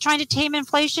when he was trying to tame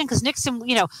inflation? Because Nixon,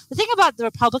 the thing about the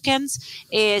Republicans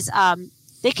is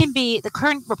they can be, the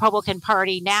current Republican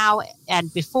Party now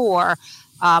and before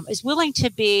is willing to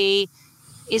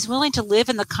live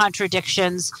in the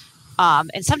contradictions.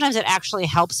 And sometimes it actually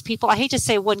helps people. I hate to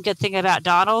say one good thing about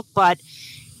Donald, but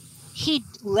he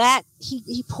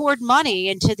poured money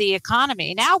into the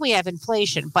economy. Now we have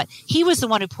inflation, but he was the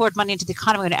one who poured money into the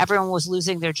economy when everyone was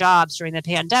losing their jobs during the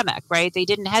pandemic, right? They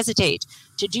didn't hesitate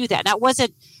to do that. Now,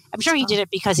 I'm sure he did it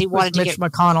because he wanted to Mitch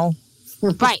McConnell.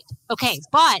 Right. Okay.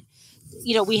 But,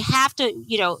 we have to,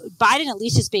 Biden at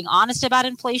least is being honest about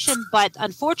inflation, but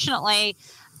unfortunately,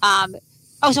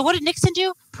 so what did Nixon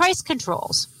do? Price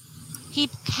controls. He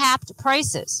capped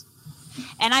prices.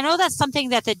 And I know that's something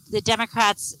that the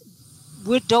Democrats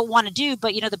don't want to do,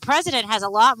 but, the president has a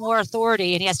lot more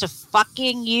authority and he has to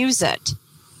fucking use it.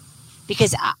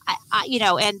 Because,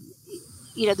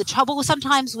 the trouble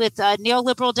sometimes with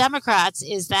neoliberal Democrats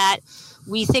is that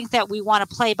we think that we want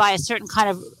to play by a certain kind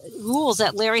of rules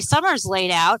that Larry Summers laid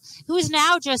out, who has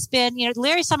now just been,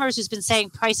 Larry Summers, who's been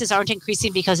saying prices aren't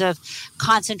increasing because of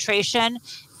concentration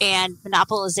and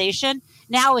monopolization.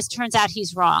 Now it turns out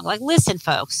he's wrong. Like, listen,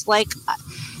 folks, I'm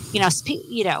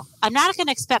not going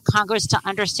to expect Congress to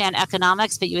understand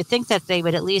economics, but you would think that they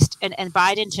would at least, and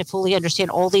Biden to fully understand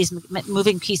all these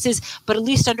moving pieces, but at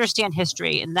least understand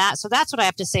history. So that's what I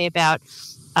have to say about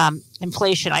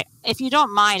inflation. If you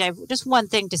don't mind, I have just one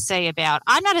thing to say about,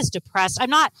 I'm not as depressed. I'm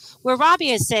not where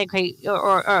Robbie is saying,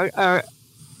 or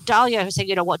Dahlia is saying,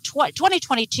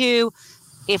 2022,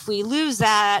 if we lose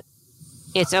that,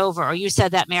 it's over. Or you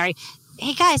said that, Mary.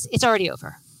 Hey guys, it's already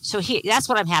over. So that's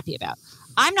what I'm happy about.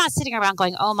 I'm not sitting around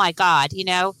going, oh my God,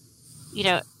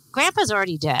 Grandpa's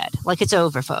already dead. Like, it's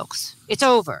over, folks. It's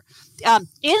over.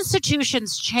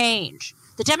 Institutions change.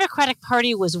 The Democratic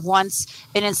Party was once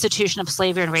an institution of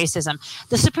slavery and racism.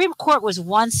 The Supreme Court was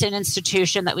once an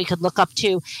institution that we could look up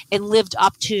to and lived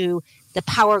up to the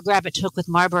power grab it took with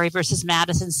Marbury versus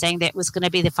Madison, saying that it was going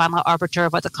to be the final arbiter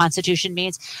of what the Constitution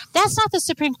means. That's not the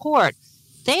Supreme Court.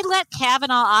 They let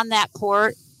Kavanaugh on that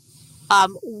court.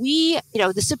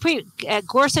 The Supreme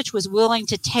Gorsuch was willing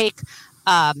to take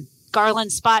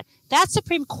Garland's spot. That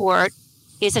Supreme Court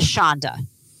is a Shonda.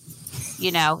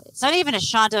 It's not even a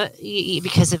Shonda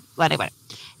because of, anyway,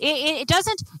 it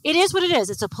doesn't, it is what it is.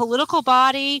 It's a political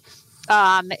body.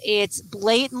 It's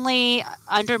blatantly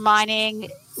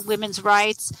undermining women's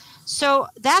rights. So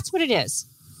that's what it is.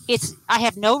 I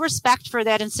have no respect for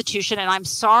that institution. And I'm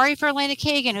sorry for Elena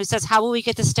Kagan, who says, how will we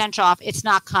get the stench off? It's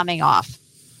not coming off.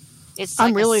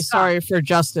 I'm really sorry for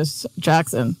Justice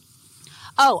Jackson.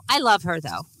 Oh, I love her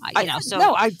though.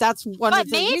 That's one of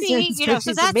the reasons.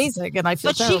 So that's amazing, and I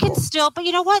feel terrible. She can still. But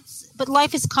you know what? But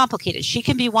life is complicated. She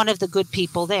can be one of the good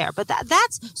people there. But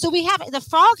that's so we have the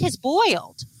frog has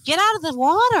boiled. Get out of the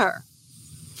water.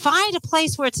 Find a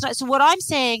place where it's not. So what I'm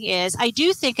saying is, I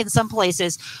do think in some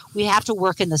places we have to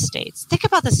work in the states. Think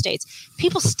about the states.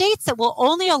 States that will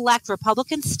only elect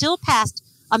Republicans still passed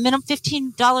a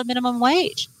 $15 minimum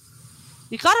wage.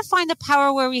 We've got to find the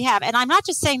power where we have. And I'm not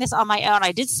just saying this on my own.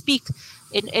 I did speak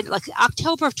in like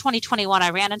October of 2021. I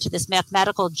ran into this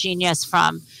mathematical genius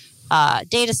from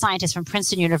data scientist from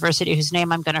Princeton University, whose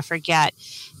name I'm going to forget.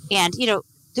 And, the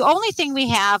only thing we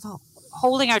have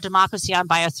holding our democracy on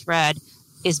by a thread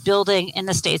is building in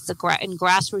the states in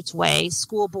grassroots way,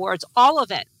 school boards, all of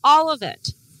it.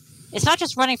 It's not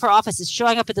just running for office. It's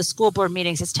showing up at the school board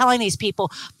meetings. It's telling these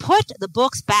people, put the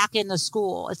books back in the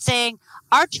school. It's saying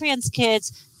our trans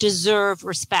kids deserve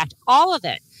respect. All of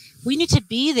it. We need to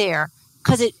be there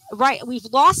because we've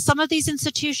lost some of these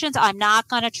institutions. I'm not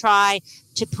going to try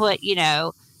to put,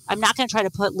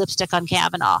 lipstick on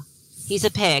Kavanaugh. He's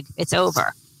a pig. It's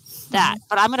over. That.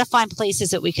 But I'm going to find places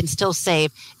that we can still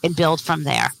save and build from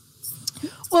there.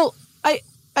 Well,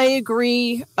 I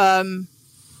agree. I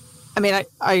mean,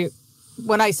 I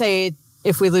when I say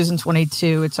if we lose in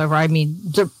 22, it's over, I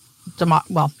mean,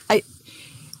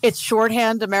 it's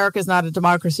shorthand. America's not a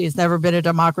democracy. It's never been a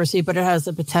democracy, but it has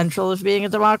the potential of being a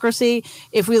democracy.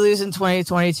 If we lose in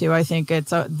 2022, I think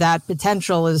that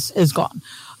potential is gone.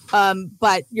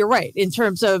 But you're right in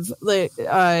terms of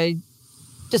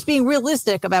just being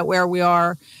realistic about where we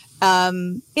are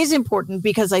is important,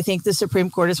 because I think the Supreme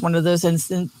Court is one of those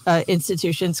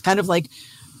institutions, kind of like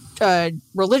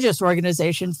religious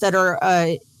organizations, that are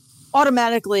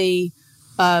automatically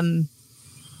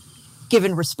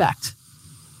given respect.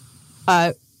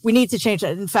 We need to change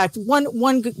that. In fact,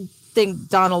 one good thing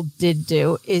Donald did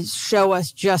do is show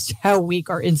us just how weak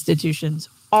our institutions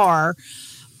are.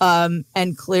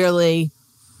 And clearly,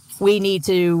 we need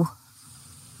to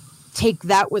take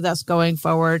that with us going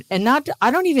forward. And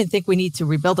I don't even think we need to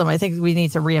rebuild them. I think we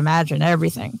need to reimagine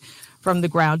everything from the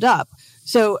ground up.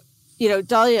 So,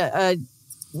 Dahlia,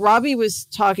 Robbie was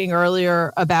talking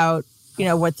earlier about,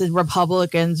 what the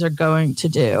Republicans are going to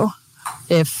do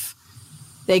if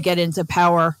they get into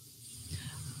power.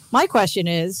 My question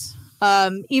is,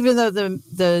 even though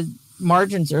the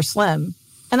margins are slim,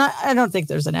 and I don't think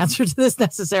there's an answer to this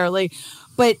necessarily,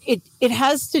 but it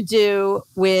has to do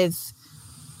with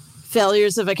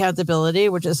failures of accountability,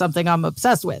 which is something I'm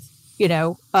obsessed with,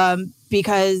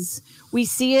 because we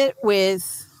see it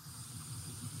with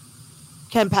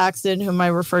Ken Paxton, whom I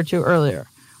referred to earlier.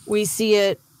 We see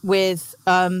it with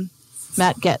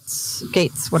Matt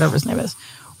Gaetz, whatever his name is.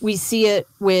 We see it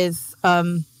with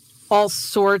all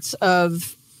sorts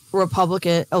of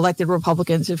elected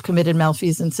Republicans who've committed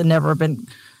malfeasance and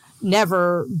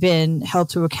never been held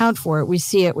to account for it. We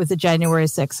see it with the January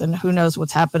 6th, and who knows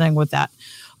what's happening with that.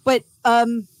 But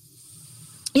and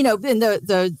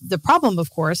the problem, of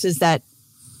course, is that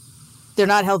they're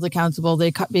not held accountable.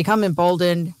 They become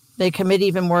emboldened. They commit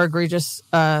even more egregious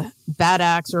bad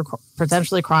acts or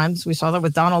potentially crimes. We saw that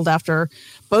with Donald after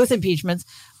both impeachments.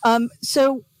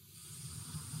 So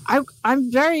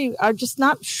I'm just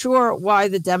not sure why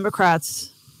the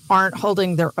Democrats aren't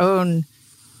holding their own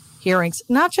hearings,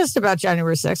 not just about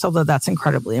January 6th, although that's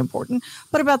incredibly important,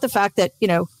 but about the fact that,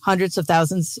 hundreds of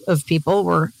thousands of people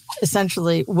were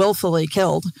essentially willfully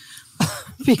killed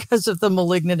because of the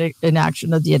malignant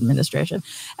inaction of the administration.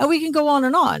 And we can go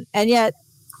on. And yet,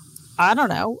 I don't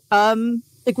know,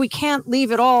 we can't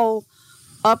leave it all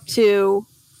up to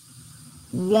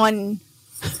one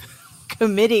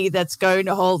committee that's going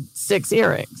to hold 6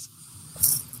 hearings.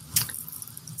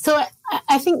 So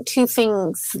I think two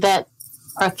things that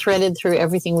are threaded through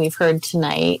everything we've heard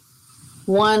tonight.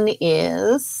 One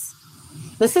is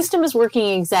the system is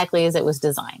working exactly as it was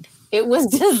designed. It was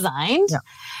designed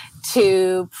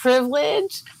to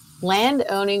privilege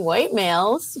land-owning white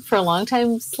males for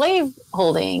long-time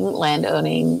slave-holding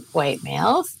land-owning white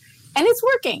males, and it's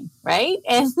working, right?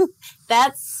 And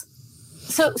that's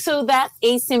so that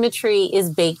asymmetry is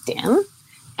baked in,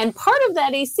 and part of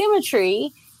that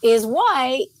asymmetry is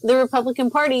why the Republican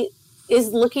Party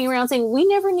is looking around saying, we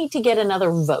never need to get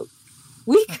another vote.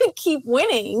 We could keep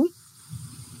winning.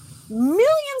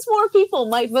 Millions more people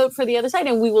might vote for the other side,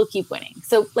 and we will keep winning.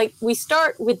 So, we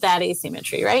start with that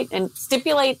asymmetry, right? And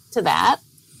stipulate to that.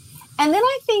 And then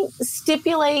I think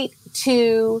stipulate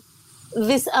to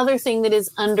this other thing that is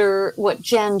under what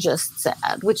Jen just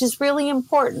said, which is really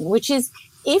important, which is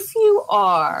if you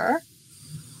are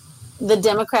the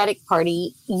Democratic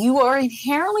Party, you are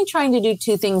inherently trying to do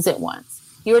two things at once.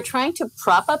 You are trying to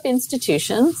prop up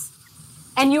institutions,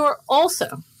 and you are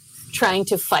also trying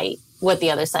to fight what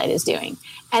the other side is doing.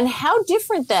 And how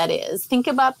different that is. Think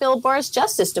about Bill Barr's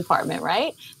Justice Department,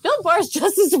 right? Bill Barr's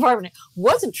Justice Department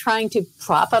wasn't trying to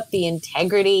prop up the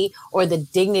integrity or the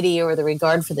dignity or the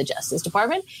regard for the Justice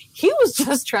Department. He was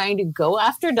just trying to go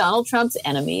after Donald Trump's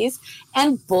enemies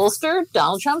and bolster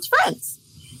Donald Trump's friends.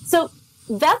 So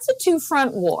that's a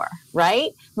two-front war,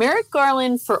 right? Merrick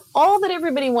Garland, for all that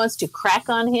everybody wants to crack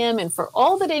on him and for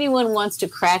all that anyone wants to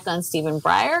crack on Stephen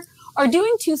Breyer, are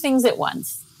doing two things at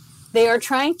once. They are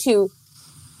trying to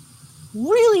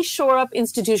really shore up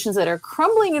institutions that are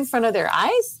crumbling in front of their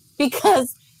eyes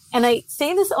because, and I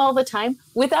say this all the time,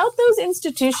 without those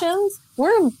institutions,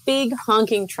 we're in big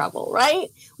honking trouble, right?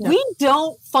 No. We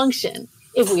don't function.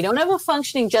 If we don't have a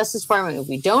functioning Justice Department, if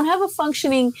we don't have a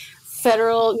functioning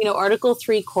federal, Article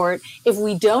 3 court, if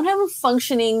we don't have a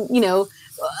functioning,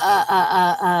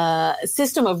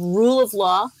 system of rule of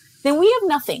law, then we have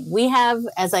nothing. We have,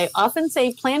 as I often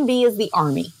say, Plan B is the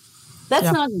army.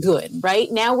 That's not good,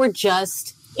 right? Now we're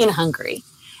just in Hungary.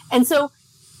 And so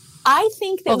I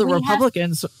think that the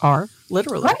Republicans are,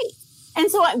 literally. Right. And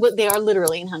so they are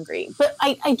literally in Hungary. But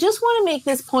I just want to make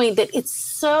this point that it's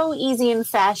so easy and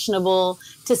fashionable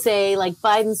to say, like,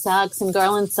 Biden sucks and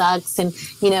Garland sucks and,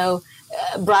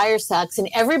 Breyer sucks. And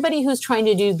everybody who's trying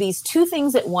to do these two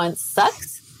things at once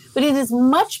sucks. But it is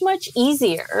much, much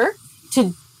easier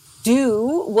to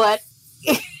do what,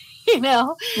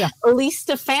 Elise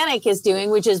Stefanik is doing,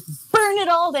 which is burn it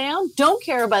all down, don't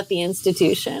care about the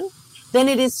institution, than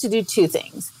it is to do two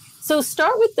things. So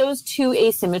start with those two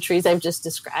asymmetries I've just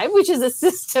described, which is a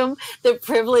system that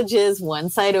privileges one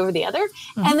side over the other,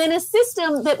 and then a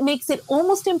system that makes it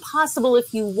almost impossible,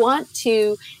 if you want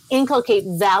to inculcate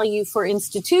value for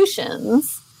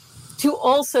institutions, to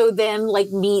also then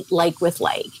meet like with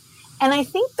like. And I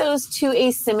think those two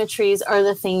asymmetries are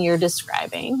the thing you're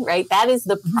describing, right? That is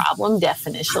the problem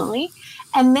definitionally.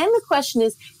 And then the question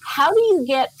is, how do you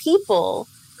get people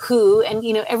who, and,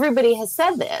 everybody has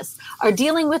said this, are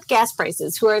dealing with gas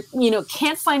prices, who are,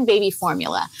 can't find baby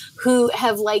formula, who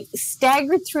have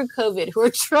staggered through COVID, who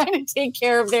are trying to take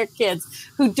care of their kids,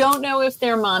 who don't know if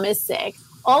their mom is sick.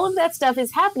 All of that stuff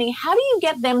is happening. How do you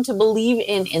get them to believe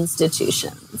in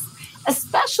institutions?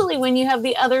 Especially when you have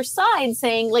the other side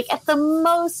saying, at the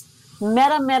most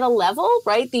meta level,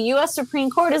 right? The U.S. Supreme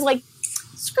Court is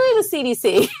screw the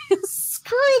CDC,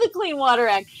 screw the Clean Water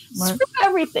Act, screw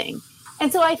everything.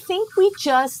 And so I think we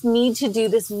just need to do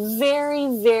this very,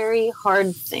 very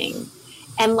hard thing.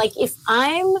 And if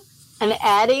I'm an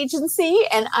ad agency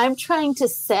and I'm trying to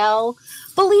sell,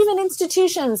 believe in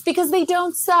institutions because they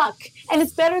don't suck and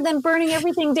it's better than burning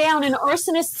everything down and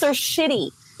arsonists are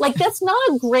shitty. That's not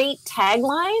a great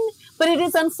tagline, but it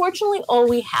is unfortunately all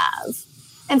we have.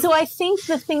 And so I think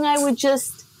the thing I would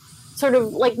just sort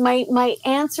of my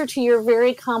answer to your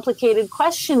very complicated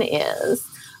question is,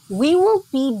 we will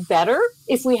be better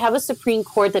if we have a Supreme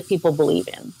Court that people believe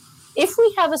in. If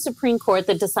we have a Supreme Court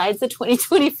that decides the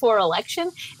 2024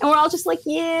 election and we're all just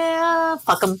yeah,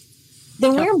 fuck them,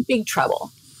 then we're in big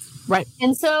trouble. Right.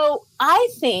 And so I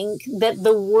think that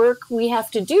the work we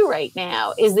have to do right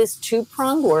now is this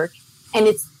two-pronged work, and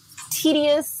it's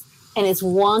tedious and it's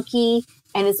wonky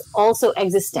and it's also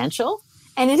existential.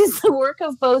 And it is the work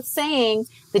of both saying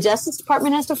the Justice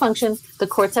Department has to function, the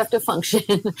courts have to function,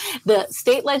 the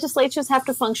state legislatures have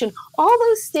to function. All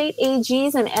those state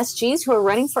AGs and SGs who are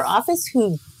running for office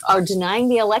who are denying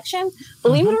the election,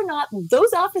 believe it or not,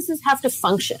 those offices have to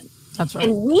function. That's right.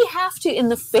 And we have to, in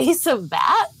the face of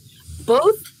that,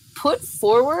 both put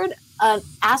forward an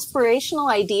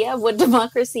aspirational idea of what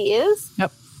democracy is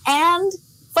and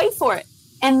fight for it.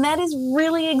 And that is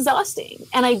really exhausting.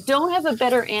 And I don't have a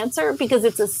better answer because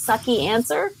it's a sucky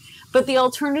answer. But the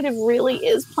alternative really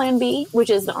is Plan B,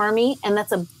 which is the Army. And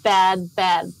that's a bad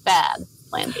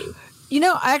Plan B.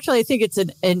 I think it's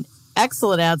an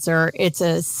excellent answer. It's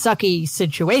a sucky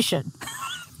situation.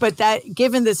 But that,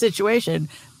 given the situation,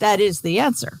 that is the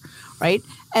answer, right?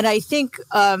 And I think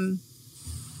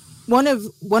one of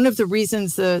the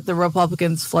reasons the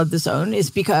Republicans fled the zone is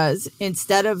because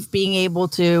instead of being able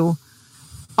to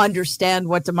understand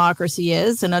what democracy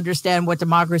is and understand what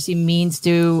democracy means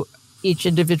to each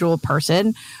individual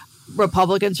person,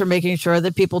 Republicans are making sure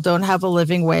that people don't have a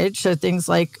living wage. So things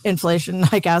like inflation,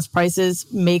 like gas prices,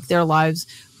 make their lives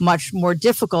much more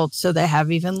difficult. So they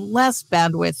have even less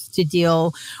bandwidth to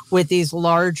deal with these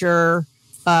larger,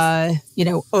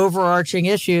 overarching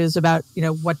issues about,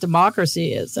 what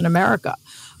democracy is in America.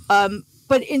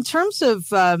 But in terms of,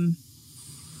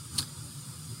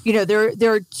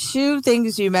 there are two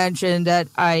things you mentioned that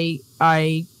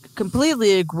I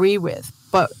completely agree with.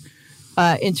 But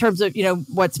in terms of,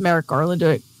 what's Merrick Garland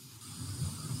doing?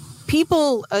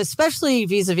 People, especially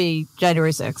vis-a-vis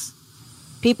January 6th,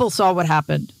 people saw what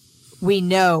happened. We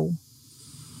know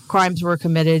crimes were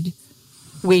committed.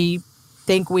 We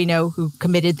think we know who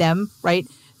committed them, right?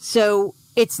 So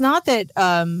it's not that,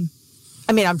 I'm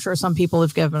sure some people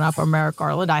have given up on Merrick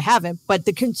Garland. I haven't. But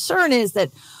the concern is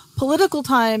that political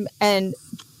time and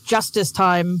justice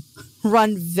time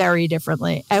run very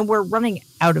differently, and we're running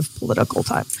out of political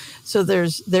time. So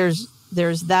there's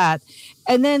that,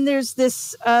 and then there's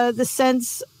this the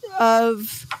sense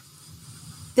of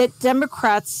that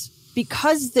Democrats,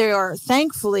 because they are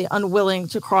thankfully unwilling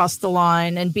to cross the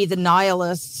line and be the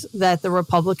nihilists that the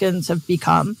Republicans have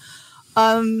become,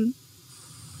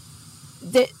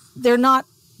 they're not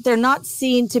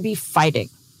seen to be fighting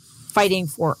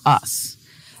for us.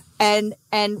 And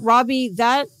Robbie,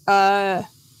 that's a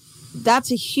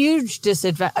huge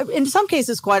disadvantage. In some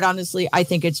cases, quite honestly, I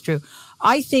think it's true.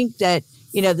 I think that,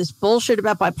 this bullshit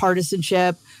about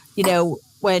bipartisanship,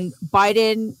 when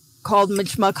Biden called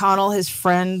Mitch McConnell his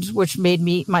friend, which made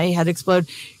my head explode.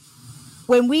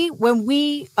 When we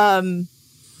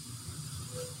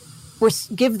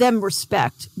give them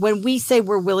respect. When we say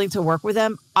we're willing to work with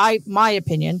them, my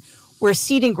opinion, we're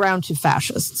ceding ground to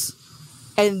fascists.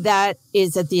 And that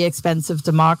is at the expense of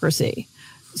democracy.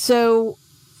 So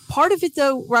part of it,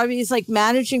 though, Robbie, is like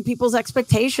managing people's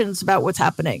expectations about what's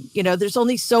happening. There's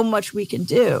only so much we can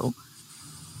do,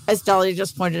 as Dahlia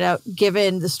just pointed out,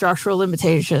 given the structural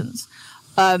limitations.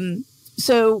 Sorry,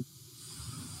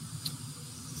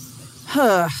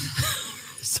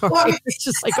 well, it's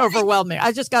just like overwhelming.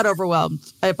 I just got overwhelmed.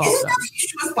 I apologize. Isn't that the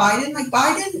issue with Biden? Like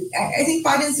Biden, I think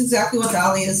Biden's exactly what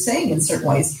Dahlia is saying in certain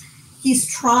ways. He's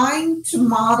trying to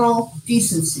model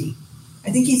decency.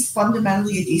 I think he's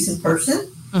fundamentally a decent person.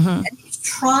 Mm-hmm. And he's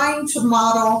trying to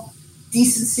model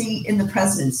decency in the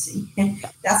presidency. And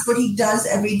that's what he does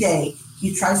every day.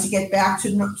 He tries to get back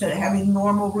to having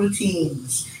normal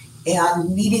routines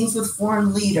and meetings with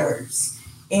foreign leaders.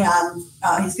 And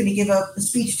he's going to give a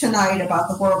speech tonight about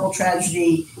the horrible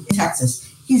tragedy in Texas.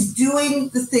 He's doing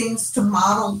the things to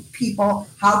model people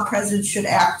how presidents should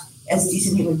act as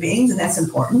decent human beings, and that's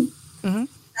important. Mm-hmm.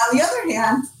 On the other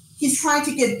hand, he's trying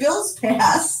to get bills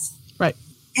passed. Right.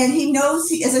 And he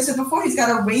knows, as I said before, he's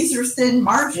got a razor-thin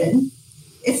margin,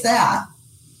 if that.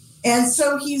 And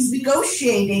so he's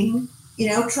negotiating,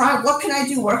 what can I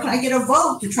do? Where can I get a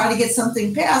vote to try to get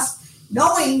something passed,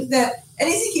 knowing that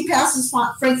anything he passes,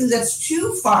 frankly, that's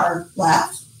too far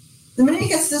left, the minute he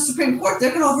gets to the Supreme Court,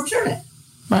 they're going to overturn it.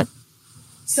 Right.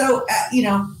 So,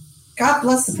 God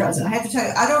bless the president. I have to tell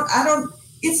you, I don't,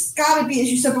 it's got to be,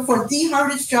 as you said before, the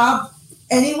hardest job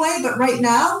anyway, but right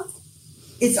now,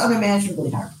 it's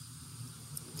unimaginably hard.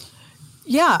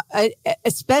 Yeah,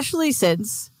 especially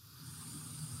since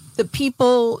the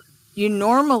people you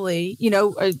normally,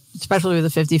 especially with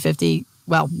a 50-50,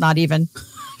 well, not even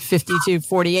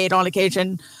 50-48 on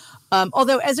occasion.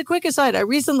 Although, as a quick aside, I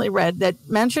recently read that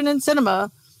Manchin and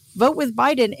Sinema vote with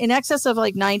Biden in excess of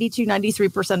like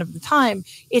 92-93% of the time.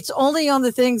 It's only on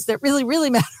the things that really, really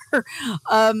matter.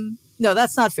 No,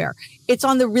 that's not fair. It's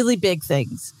on the really big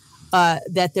things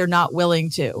that they're not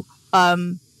willing to.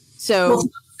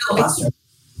 Filibuster.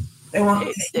 They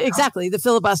won't. Exactly. The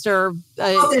filibuster.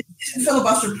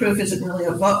 Filibuster proof isn't really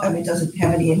a vote. I mean, it doesn't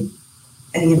have any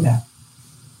impact.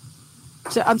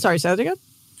 So, I'm sorry, say that again?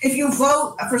 If you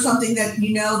vote for something that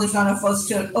there's not enough votes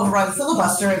to override the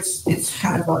filibuster, it's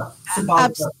kind of a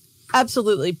symbolic vote.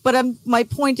 Absolutely. But my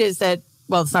point is that,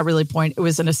 well, it's not really a point. It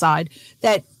was an aside,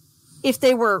 that if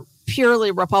they were purely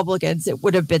Republicans, it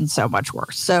would have been so much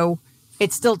worse. So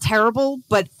it's still terrible,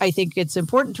 but I think it's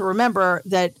important to remember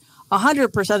that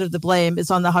 100% of the blame is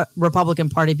on the Republican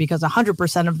Party because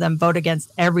 100% of them vote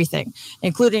against everything,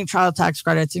 including child tax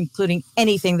credits, including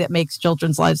anything that makes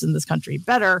children's lives in this country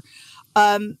better.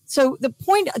 So the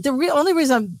only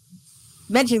reason I'm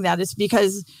mentioning that is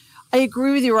because I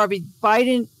agree with you, Robbie.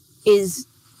 Biden is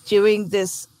doing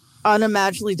this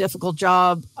unimaginably difficult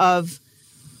job of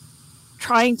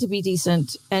trying to be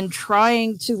decent and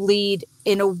trying to lead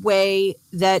in a way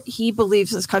that he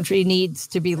believes this country needs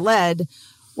to be led.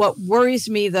 What worries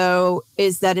me, though,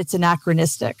 is that it's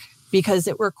anachronistic because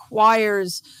it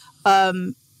requires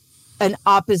an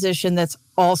opposition that's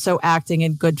also acting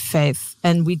in good faith.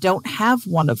 And we don't have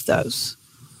one of those.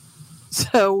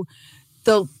 So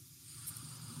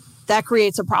that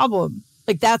creates a problem.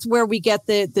 Like, that's where we get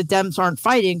the Dems aren't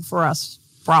fighting for us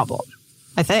problem,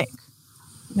 I think.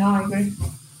 No, I agree.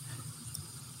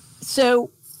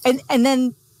 So, and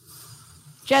then,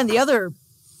 Jen, the other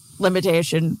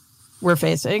limitation we're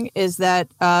facing is that,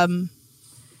 and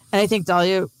I think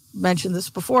Dahlia mentioned this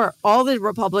before, all the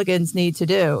Republicans need to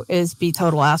do is be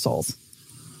total assholes.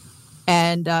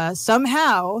 And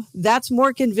somehow that's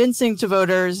more convincing to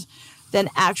voters than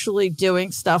actually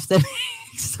doing stuff that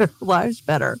makes their lives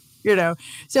better,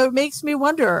 So it makes me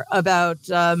wonder about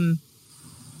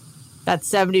that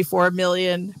 74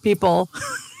 million people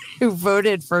who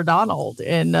voted for Donald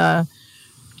in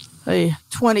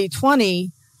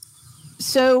 2020.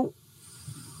 So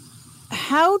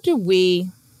how do we...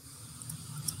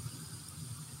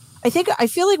 I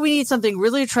feel like we need something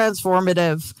really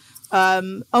transformative,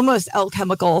 almost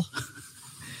alchemical,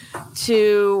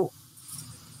 to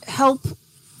help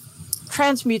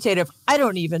transmutative. I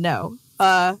don't even know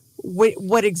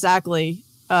what exactly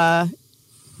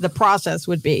the process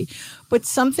would be, but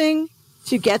something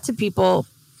to get to people.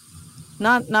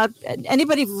 Not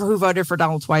anybody who voted for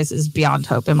Donald twice is beyond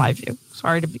hope, in my view.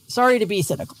 Sorry to be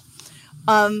cynical.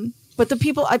 But the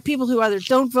people who either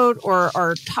don't vote or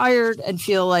are tired and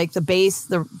feel like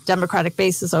the Democratic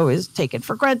base is always taken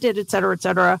for granted, et cetera, et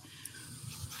cetera.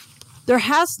 There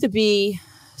has to be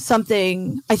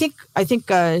something. I think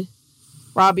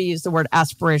Robbie used the word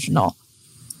aspirational.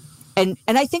 And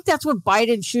I think that's what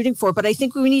Biden's shooting for. But I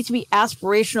think we need to be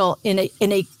aspirational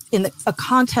in a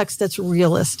context that's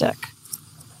realistic,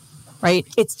 right?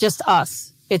 It's just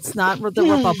us. It's not the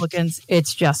Republicans.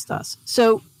 It's just us.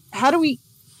 So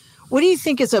what do you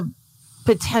think is a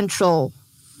potential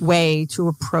way to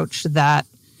approach that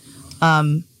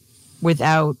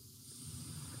without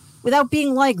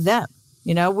being like them?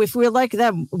 You know, if we're like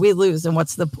them, we lose. And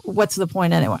what's the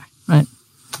point anyway? Right.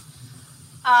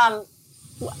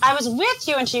 I was with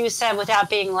you until you said without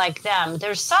being like them.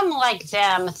 There's some like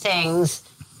them things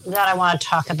that I want to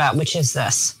talk about, which is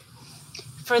this.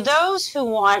 For those who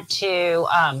want to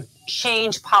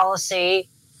change policy,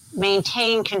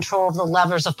 maintain control of the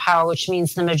levers of power, which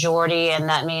means the majority, and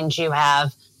that means you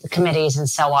have the committees and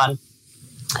so on,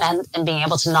 and being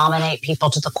able to nominate people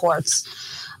to the courts.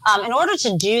 In order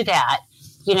to do that,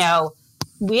 you know,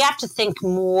 we have to think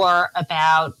more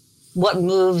about what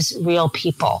moves real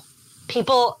people.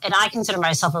 People, and I consider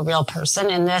myself a real person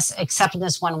in this, except in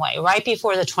this one way. Right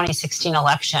before the 2016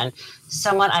 election,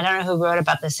 someone, I don't know who wrote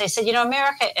about this, they said, you know,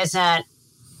 America isn't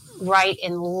right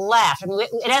and left. I mean,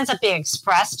 it ends up being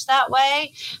expressed that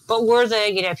way, but we're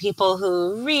the, you know, people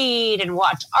who read and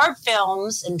watch art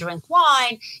films and drink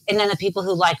wine, and then the people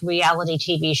who like reality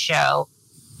TV show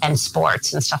and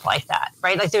sports and stuff like that,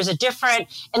 right? Like there's a different,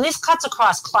 and this cuts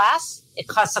across class, it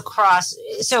cuts across,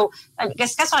 so I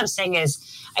guess what I'm saying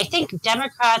is, I think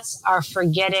Democrats are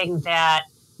forgetting that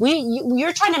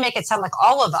you're trying to make it sound like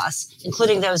all of us,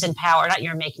 including those in power, not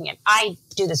you're making it. I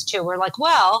do this too. We're like,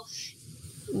 well,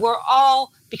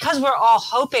 because we're all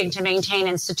hoping to maintain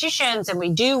institutions and we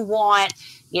do want,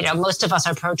 you know, most of us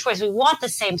are pro-choice. We want the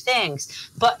same things,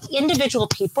 but individual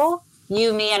people,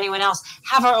 you, me, anyone else,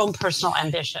 have our own personal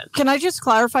ambition. Can I just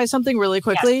clarify something really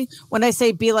quickly? Yes. When I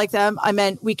say be like them, I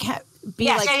meant we can't be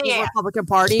like the Republican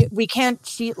Party. We can't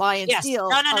cheat, lie, and steal.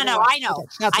 No. I know.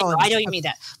 Okay, I know you mean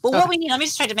that. But what we need, let me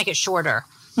just try to make it shorter.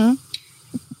 You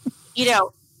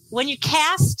know, when you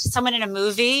cast someone in a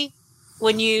movie,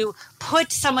 when you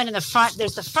put someone in the front,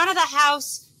 there's the front of the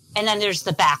house and then there's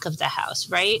the back of the house,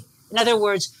 right? In other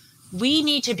words, we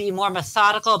need to be more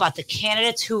methodical about the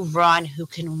candidates who run, who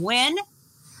can win,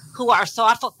 who are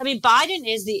thoughtful. I mean, Biden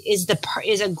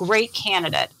is a great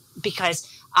candidate because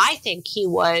I think he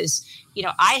was, you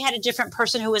know, I had a different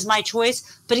person who was my choice,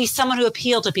 but he's someone who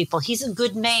appealed to people. He's a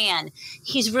good man.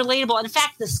 He's relatable. In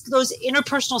fact, those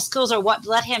interpersonal skills are what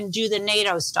let him do the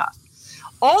NATO stuff.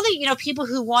 All the, you know, people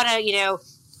who want to,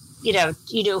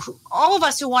 all of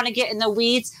us who want to get in the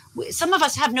weeds, some of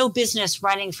us have no business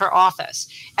running for office.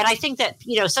 And I think that,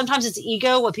 you know, sometimes it's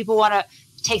ego when people want to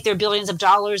take their billions of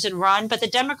dollars and run, but the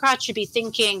Democrats should be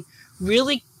thinking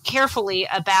really carefully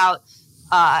about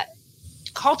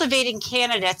cultivating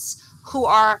candidates who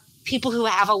are people who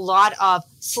have a lot of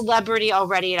celebrity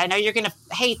already. And I know you're going to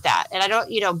hate that. And I don't,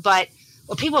 you know, but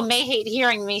people may hate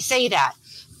hearing me say that.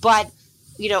 But,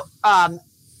 you know,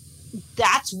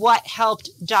 that's what helped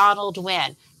Donald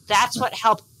win. That's what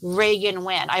helped Reagan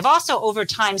win. I've also over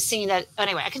time seen that.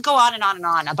 Anyway, I could go on and on and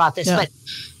on about this, but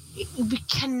we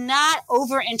cannot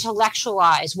over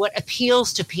intellectualize what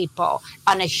appeals to people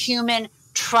on a human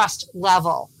trust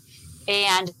level.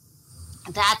 And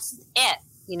that's it.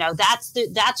 You know,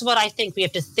 that's what I think we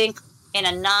have to think in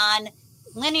a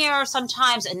non-linear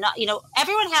sometimes, and not, you know,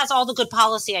 everyone has all the good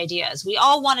policy ideas. We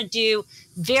all want to do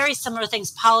very similar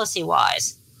things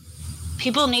policy-wise.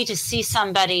 People need to see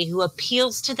somebody who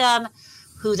appeals to them,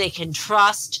 who they can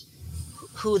trust,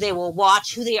 who they will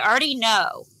watch, who they already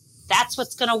know. That's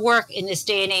what's going to work in this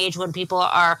day and age when people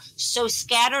are so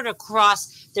scattered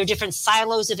across their different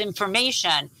silos of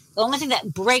information. The only thing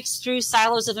that breaks through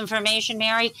silos of information,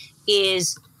 Mary,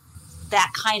 is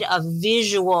that kind of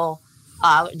visual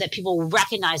that people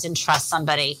recognize and trust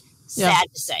somebody. Sad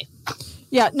to say.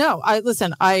 Yeah, no,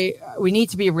 we need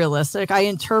to be realistic. I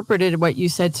interpreted what you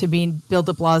said to mean Bill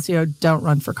de Blasio, don't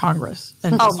run for Congress.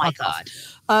 Oh, my God.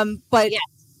 But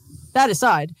that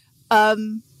aside,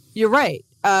 you're right.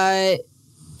 The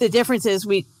difference is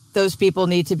those people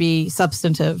need to be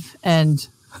substantive and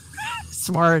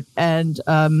smart and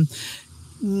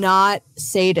not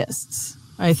sadists.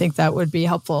 I think that would be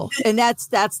helpful. And that's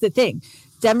the thing.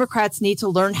 Democrats need to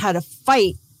learn how to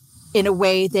fight in a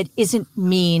way that isn't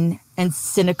mean and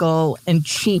cynical and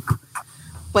cheap,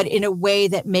 but in a way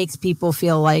that makes people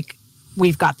feel like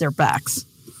we've got their backs.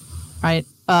 Right.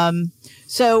 Obama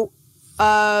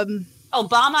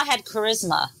had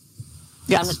charisma.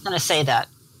 Yes. I'm just going to say that.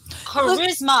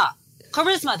 Charisma.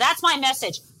 That's my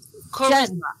message. Charisma.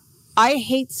 Jen, I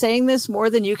hate saying this more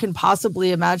than you can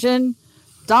possibly imagine.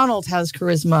 Donald has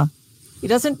charisma. He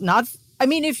doesn't I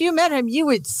mean, if you met him, you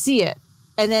would see it.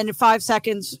 And then 5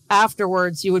 seconds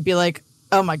afterwards, you would be like,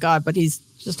 oh my God, but he's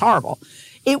just horrible.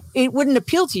 It wouldn't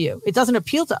appeal to you. It doesn't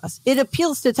appeal to us. It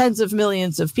appeals to tens of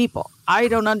millions of people. I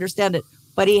don't understand it,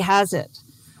 but he has it.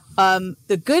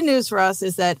 The good news for us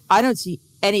is that I don't see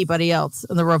anybody else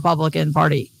in the Republican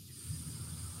Party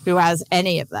who has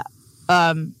any of that.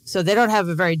 So they don't have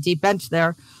a very deep bench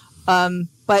there.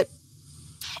 But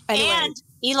anyway. And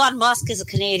Elon Musk is a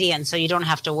Canadian, so you don't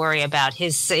have to worry about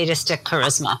his sadistic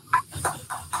charisma.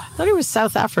 I thought he was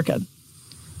South African.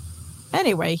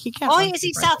 Anyway, he can't. Oh, is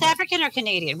he South African or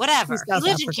Canadian? Whatever. He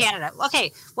lives in Canada.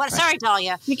 Okay. What? Right. Sorry,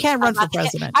 Dahlia. He can't run for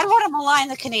president. I don't want to malign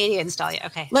the Canadians, Dahlia.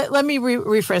 Okay. Let me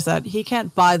rephrase that. He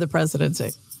can't buy the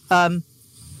presidency.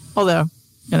 Although,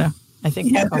 I think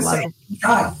he can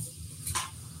try.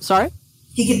 Sorry?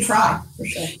 He can try, for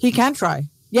sure. He can try.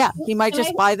 Yeah, he might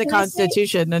just buy the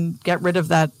Constitution and get rid of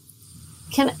that.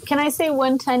 Can I say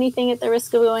one tiny thing at the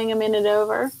risk of going a minute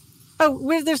over?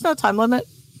 Oh, there's no time limit.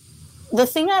 The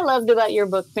thing I loved about your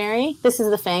book, Mary, this is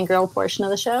the fangirl portion of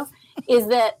the show, is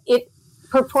that it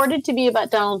purported to be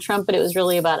about Donald Trump, but it was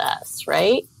really about us,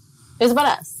 right? It was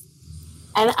about us.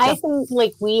 And I think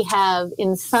we have,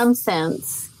 in some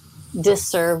sense,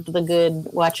 disserved the good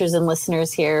watchers and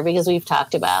listeners here, because we've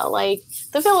talked about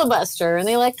the filibuster and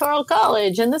the Electoral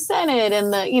College and the Senate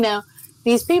and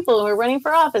these people who are running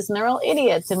for office and they're all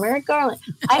idiots and Merrick Garland.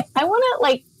 I want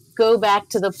to go back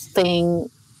to the thing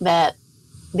that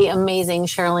the amazing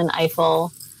Sherilyn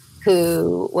Ifill,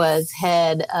 who was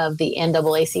head of the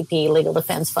NAACP Legal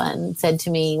Defense Fund, said to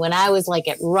me when I was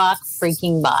at rock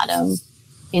freaking bottom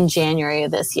in January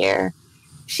of this year.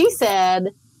 She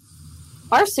said,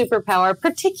 our superpower,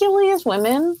 particularly as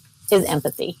women, is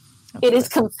empathy. Okay. It is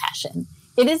compassion.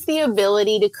 It is the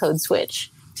ability to code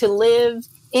switch, to live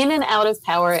in and out of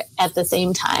power at the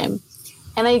same time.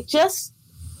 And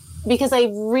because I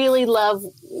really love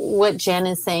what Jen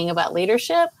is saying about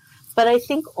leadership, but I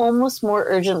think almost more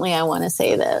urgently, I want to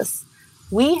say this.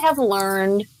 We have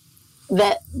learned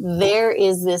that there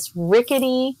is this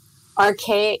rickety,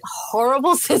 archaic,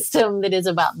 horrible system that is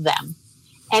about them.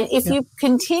 And if you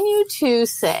continue to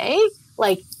say,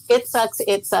 it sucks,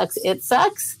 it sucks, it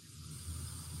sucks,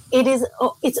 it is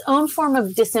its own form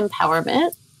of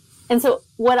disempowerment. And so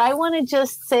what I want to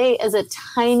just say as a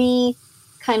tiny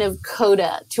kind of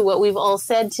coda to what we've all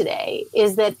said today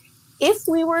is that if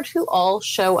we were to all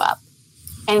show up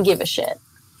and give a shit,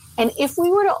 and if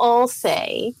we were to all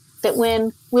say that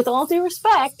when, with all due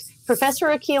respect, Professor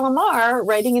Akhil Amar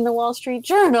writing in the Wall Street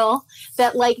Journal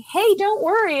that hey, don't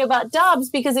worry about Dobbs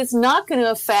because it's not going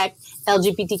to affect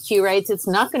LGBTQ rights. It's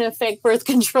not going to affect birth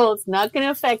control. It's not going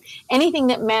to affect anything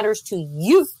that matters to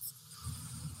you.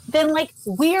 Then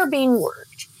we are being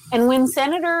worked. And when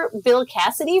Senator Bill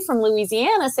Cassidy from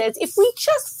Louisiana says, if we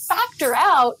just factor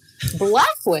out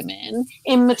Black women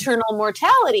in maternal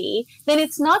mortality, then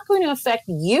it's not going to affect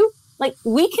you.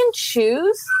 We can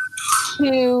choose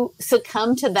to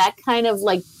succumb to that kind of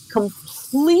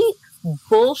complete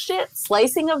bullshit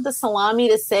slicing of the salami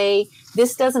to say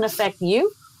this doesn't affect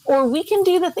you. Or we can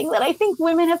do the thing that I think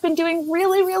women have been doing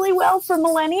really, really well for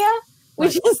millennia,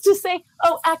 which is to say,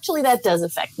 oh, actually, that does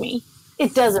affect me.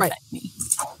 It does affect me.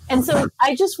 And so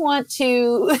I just want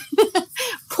to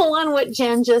pull on what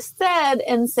Jen just said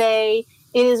and say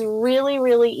it is really,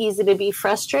 really easy to be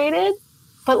frustrated.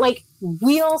 But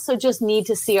we also just need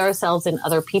to see ourselves in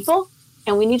other people,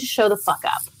 and we need to show the fuck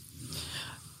up.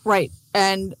 Right.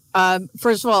 And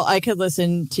first of all, I could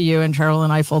listen to you and Sherilyn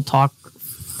Ifill talk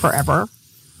forever.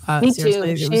 Me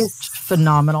seriously, too. It was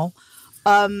phenomenal.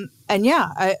 Although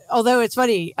it's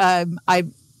funny,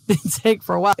 I've been saying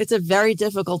for a while, it's a very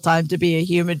difficult time to be a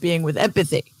human being with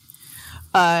empathy.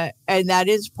 And that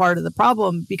is part of the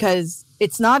problem, because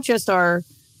it's not just our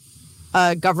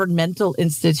governmental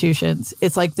institutions.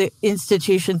 It's the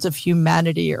institutions of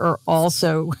humanity are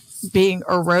also being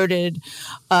eroded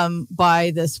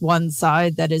by this one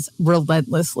side that is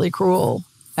relentlessly cruel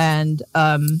and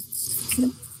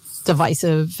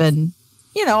divisive and,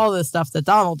 all the stuff that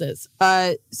Donald is.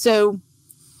 I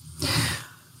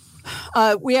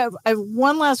have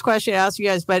one last question to ask you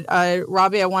guys, but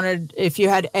Robbie, I wanted, if you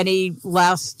had any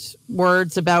last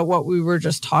words about what we were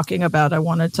just talking about, I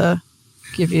wanted to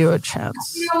give you a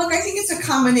chance. Look, I think it's a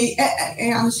combination.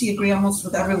 I honestly agree almost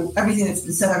with everything that's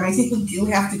been said. I think we do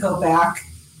have to go back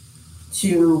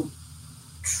to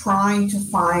trying to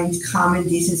find common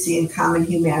decency and common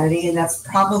humanity, and that's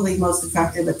probably most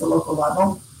effective at the local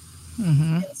level.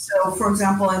 Mm-hmm. So, for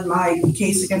example, in my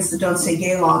case against the Don't Say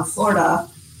Gay law in Florida,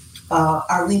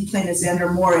 our lead plaintiff,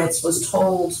 Xander Moritz, was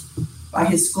told by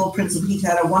his school principal he'd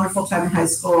had a wonderful time in high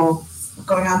school,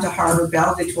 going on to Harvard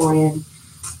valedictorian,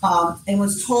 and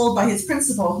was told by his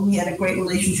principal, who he had a great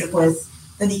relationship with,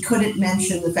 that he couldn't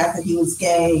mention the fact that he was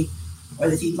gay or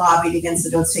that he lobbied against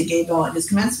the Don't Say Gay bill in his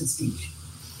commencement speech.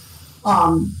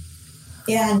 And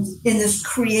in this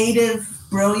creative,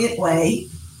 brilliant way,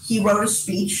 he wrote a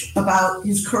speech about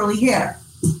his curly hair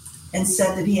and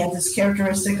said that he had this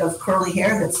characteristic of curly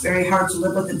hair that's very hard to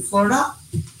live with in Florida.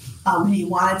 He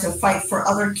wanted to fight for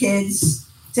other kids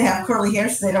to have curly hair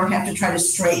so they don't have to try to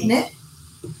straighten it.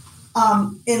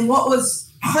 And what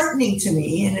was heartening to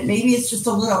me, and maybe it's just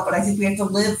a little, but I think we have to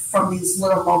live from these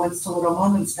little moments to little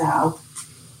moments now,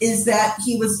 is that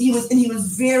he was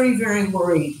very, very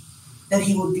worried that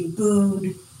he would be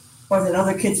booed or that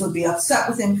other kids would be upset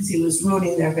with him because he was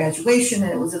ruining their graduation.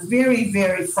 And it was a very,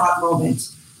 very fraught moment.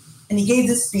 And he gave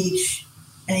this speech,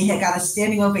 and he had got a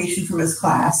standing ovation from his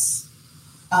class,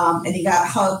 and he got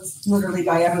hugged literally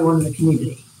by everyone in the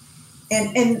community.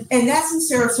 And that's in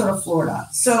Sarasota, Florida,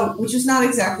 so which is not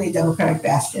exactly a Democratic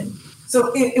bastion.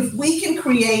 So if we can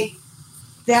create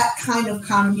that kind of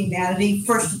common humanity,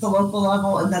 first at the local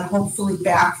level and then hopefully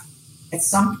back at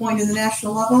some point in the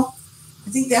national level, I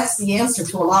think that's the answer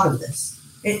to a lot of this.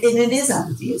 And it is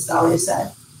empathy, as Dahlia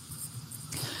said.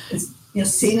 It's,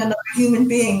 seeing another human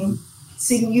being,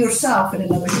 seeing yourself in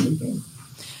another human being.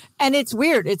 And it's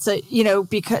weird. It's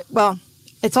because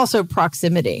it's also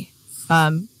proximity,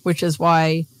 which is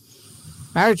why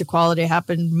marriage equality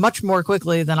happened much more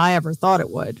quickly than I ever thought it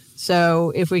would.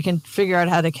 So if we can figure out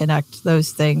how to connect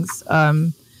those things,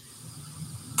 and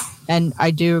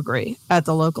I do agree at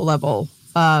the local level,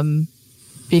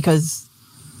 because,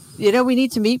 we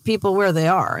need to meet people where they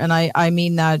are. And I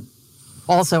mean that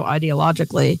also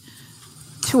ideologically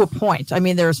to a point. I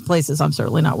mean, there's places I'm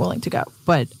certainly not willing to go,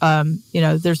 but, there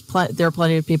are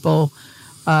plenty of people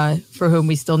for whom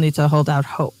we still need to hold out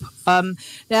hope.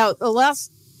 Now, the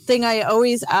last thing I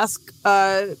always ask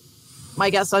my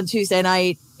guests on Tuesday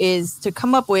night is to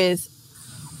come up with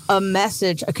a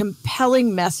message, a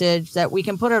compelling message that we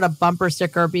can put on a bumper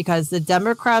sticker, because the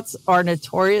Democrats are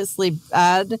notoriously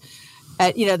bad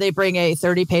at, they bring a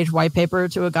 30-page white paper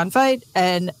to a gunfight,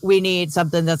 and we need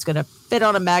something that's going to fit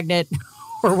on a magnet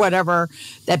or whatever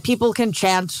that people can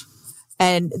chant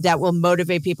and that will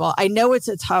motivate people. I know it's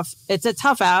a tough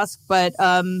ask, but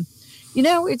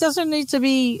it doesn't need to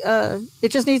be. It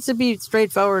just needs to be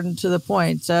straightforward and to the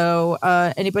point. So,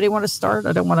 anybody want to start?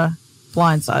 I don't want to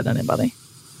blindside anybody.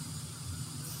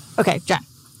 Okay, Jen.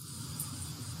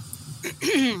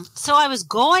 So I was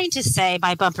going to say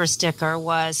my bumper sticker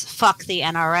was "fuck the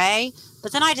NRA,"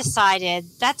 but then I decided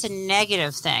that's a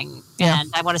negative thing,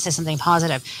 and I want to say something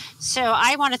positive. So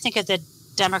I want to think of the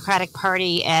Democratic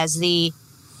Party as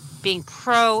being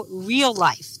pro real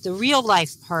life, the real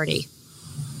life party.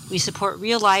 We support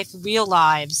real life, real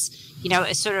lives.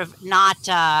 It's sort of not,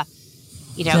 the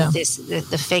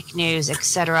fake news,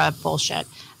 etc. bullshit.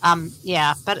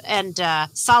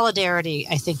 Solidarity,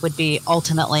 I think, would be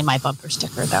ultimately my bumper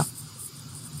sticker, though.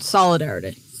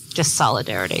 Solidarity. Just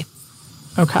solidarity.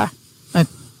 Okay.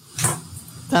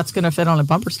 That's going to fit on a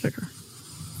bumper sticker.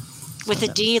 With a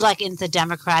D, like in the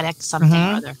Democratic something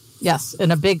or other. Yes,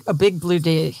 and a big blue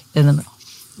D in the middle.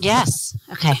 Yes.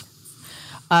 Okay.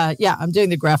 I'm doing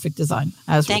the graphic design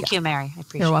as we go. Thank you, Mary. I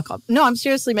appreciate it. You're welcome. No, I'm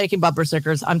seriously making bumper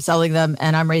stickers. I'm selling them,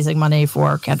 and I'm raising money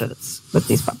for candidates with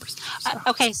these bumpers.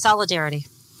 Okay, solidarity.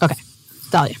 Okay,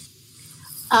 Dahlia.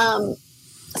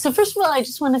 So first of all, I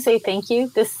just want to say thank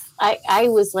you. I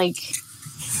was like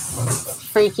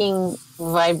freaking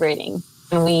vibrating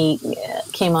when we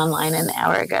came online an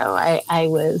hour ago. I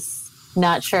was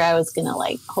not sure I was going to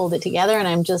hold it together, and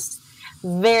I'm just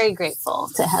very grateful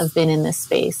to have been in this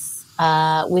space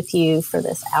with you for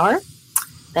this hour.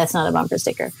 That's not a bumper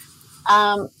sticker.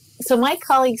 So my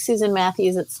colleague Susan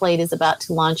Matthews at Slate is about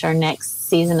to launch our next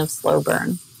season of Slow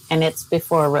Burn, and it's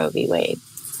before Roe v. Wade.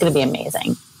 It's going to be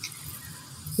amazing.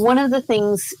 One of the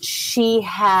things she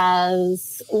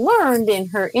has learned in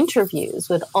her interviews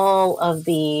with all of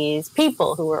these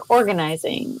people who were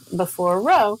organizing before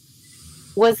Roe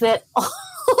was that all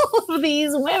of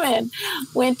these women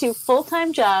went to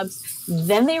full-time jobs,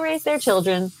 then they raised their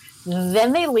children,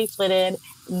 then they leafleted,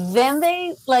 then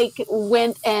they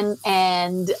went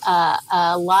and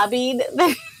lobbied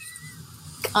the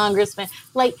congressman.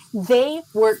 They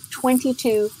worked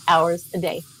 22 hours a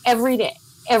day, every day.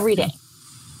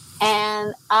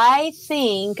 And I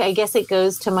guess it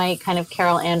goes to my kind of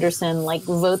Carol Anderson,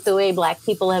 vote the way Black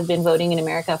people have been voting in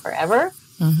America forever.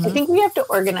 Mm-hmm. I think we have to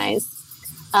organize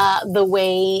the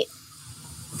way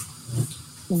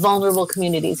vulnerable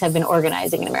communities have been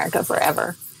organizing in America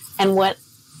forever. And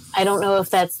I don't know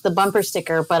if that's the bumper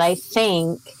sticker, but I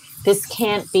think this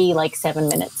can't be like 7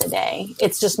 minutes a day.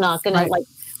 It's just not going to like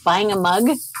buying a mug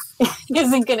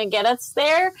isn't going to get us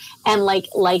there. And like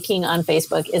liking on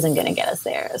Facebook isn't going to get us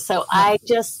there. So I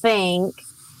just think,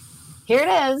 here it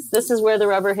is. This is where the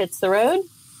rubber hits the road.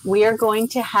 We are going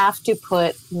to have to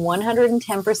put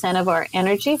 110% of our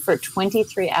energy for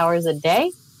 23 hours a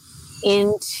day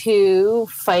into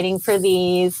fighting for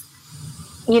these,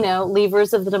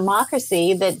 levers of the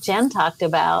democracy that Jen talked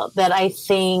about, that I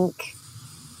think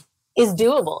is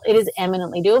doable. It is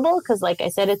eminently doable because, like I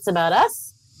said, it's about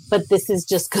us, but this is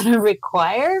just going to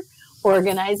require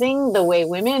organizing the way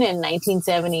women in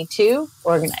 1972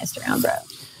 organized around road.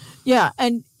 Yeah.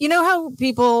 And you know how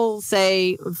people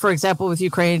say, for example, with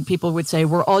Ukraine, people would say,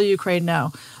 we're all Ukraine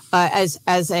now, as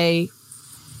a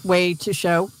way to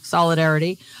show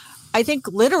solidarity. I think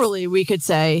literally we could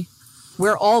say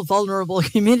we're all vulnerable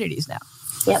communities now.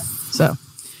 Yep. So,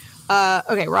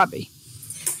 okay, Robbie.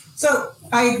 So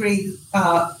I agree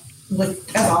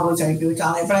with, as always, I agree with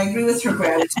Dahlia, but I agree with her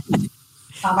gratitude.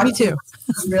 Me too.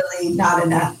 It's really not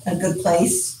in a good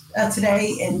place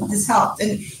today, and this helped.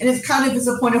 And it kind of is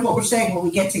a point of what we're saying when we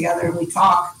get together and we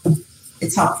talk,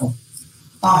 it's helpful.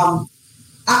 I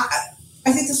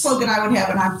think the slogan I would have,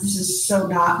 and this is so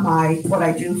not what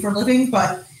I do for a living,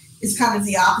 but it's kind of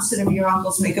the opposite of your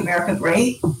uncles make America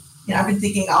great. I've been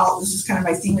thinking, this is kind of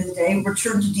my theme of the day,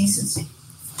 return to decency.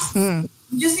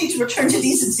 We just need to return to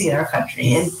decency in our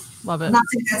country. And love it. I'm not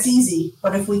saying that's easy,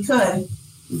 but if we could,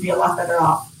 we'd be a lot better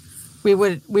off. We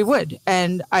would.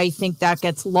 And I think that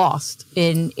gets lost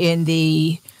in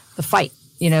the fight,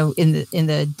 in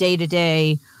the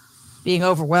day-to-day being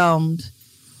overwhelmed,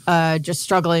 just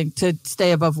struggling to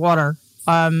stay above water.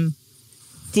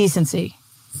 Decency.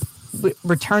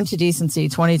 Return to decency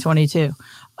 2022.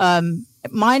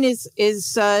 Mine is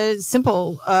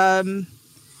simple. And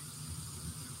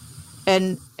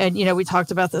we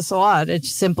talked about this a lot. It's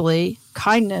simply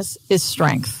kindness is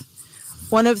strength.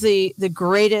 One of the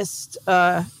greatest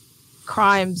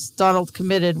crimes Donald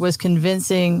committed was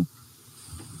convincing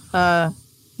the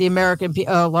American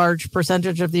a large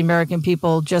percentage of the American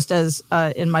people, just as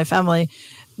in my family,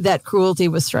 that cruelty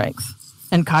was strength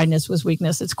and kindness was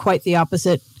weakness. It's quite the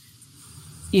opposite.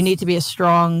 You need to be a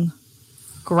strong,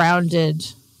 grounded,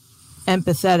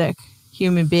 empathetic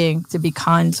human being to be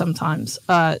kind sometimes.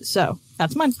 So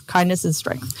that's mine. Kindness is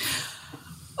strength.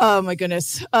 Oh, my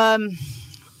goodness.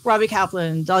 Robbie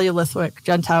Kaplan, Dahlia Lithwick,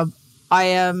 Jen Taub, I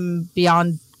am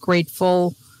beyond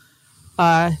grateful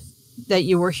that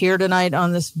you were here tonight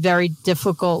on this very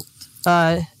difficult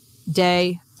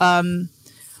day.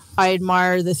 I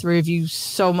admire the three of you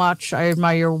so much. I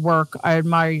admire your work. I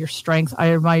admire your strength.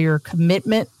 I admire your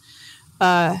commitment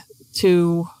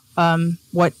to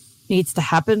what needs to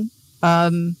happen.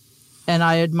 And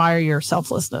I admire your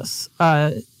selflessness.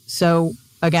 So,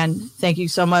 again, thank you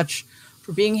so much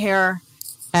for being here.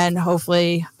 And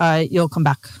hopefully you'll come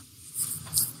back.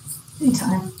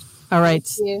 Anytime. All right.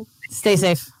 Thank you. Stay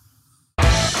safe.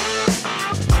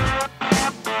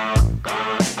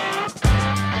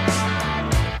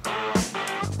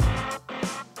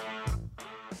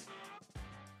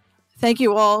 Thank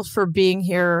you all for being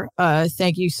here.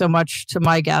 Thank you so much to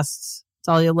my guests,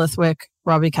 Dahlia Lithwick,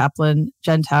 Robbie Kaplan,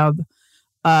 Jen Taub.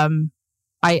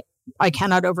 I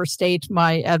cannot overstate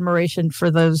my admiration for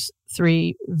those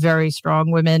three very strong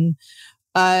women.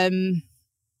 I'm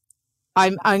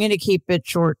going to keep it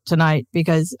short tonight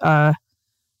because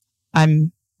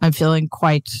I'm feeling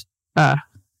quite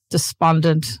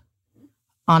despondent.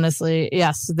 Honestly,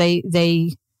 yes,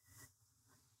 they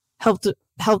helped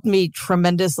me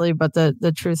tremendously, but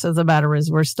the truth of the matter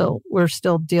is we're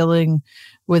still dealing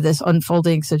with this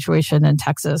unfolding situation in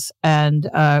Texas, and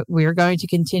we are going to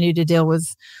continue to deal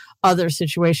with other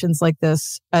situations like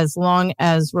this as long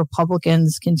as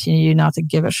Republicans continue not to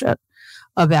give a shit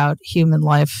about human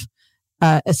life,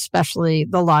 especially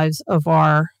the lives of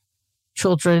our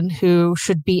children who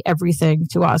should be everything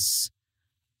to us.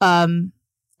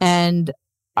 And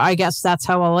I guess that's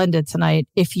how I'll end it tonight.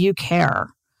 If you care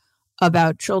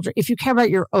about children, if you care about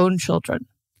your own children,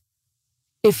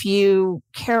 if you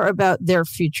care about their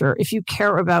future, if you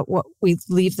care about what we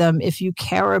leave them, if you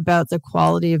care about the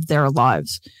quality of their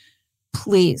lives,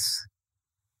 please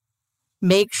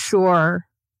make sure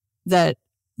that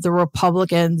the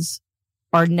Republicans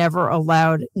are never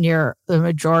allowed near the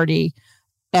majority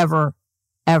ever,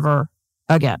 ever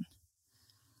again.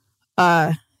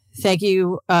 Thank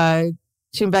you.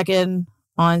 Tune back in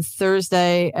on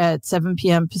Thursday at 7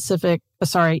 p.m.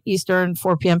 Eastern,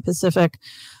 4 p.m. Pacific.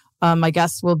 My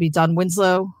guest will be Don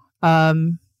Winslow. I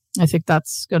think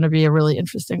that's going to be a really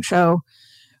interesting show.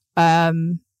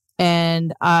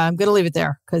 And I'm going to leave it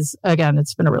there because, again,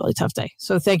 it's been a really tough day.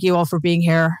 So thank you all for being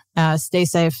here. Stay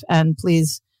safe, and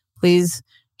please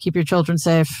keep your children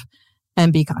safe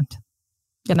and be kind.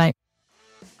 Good night.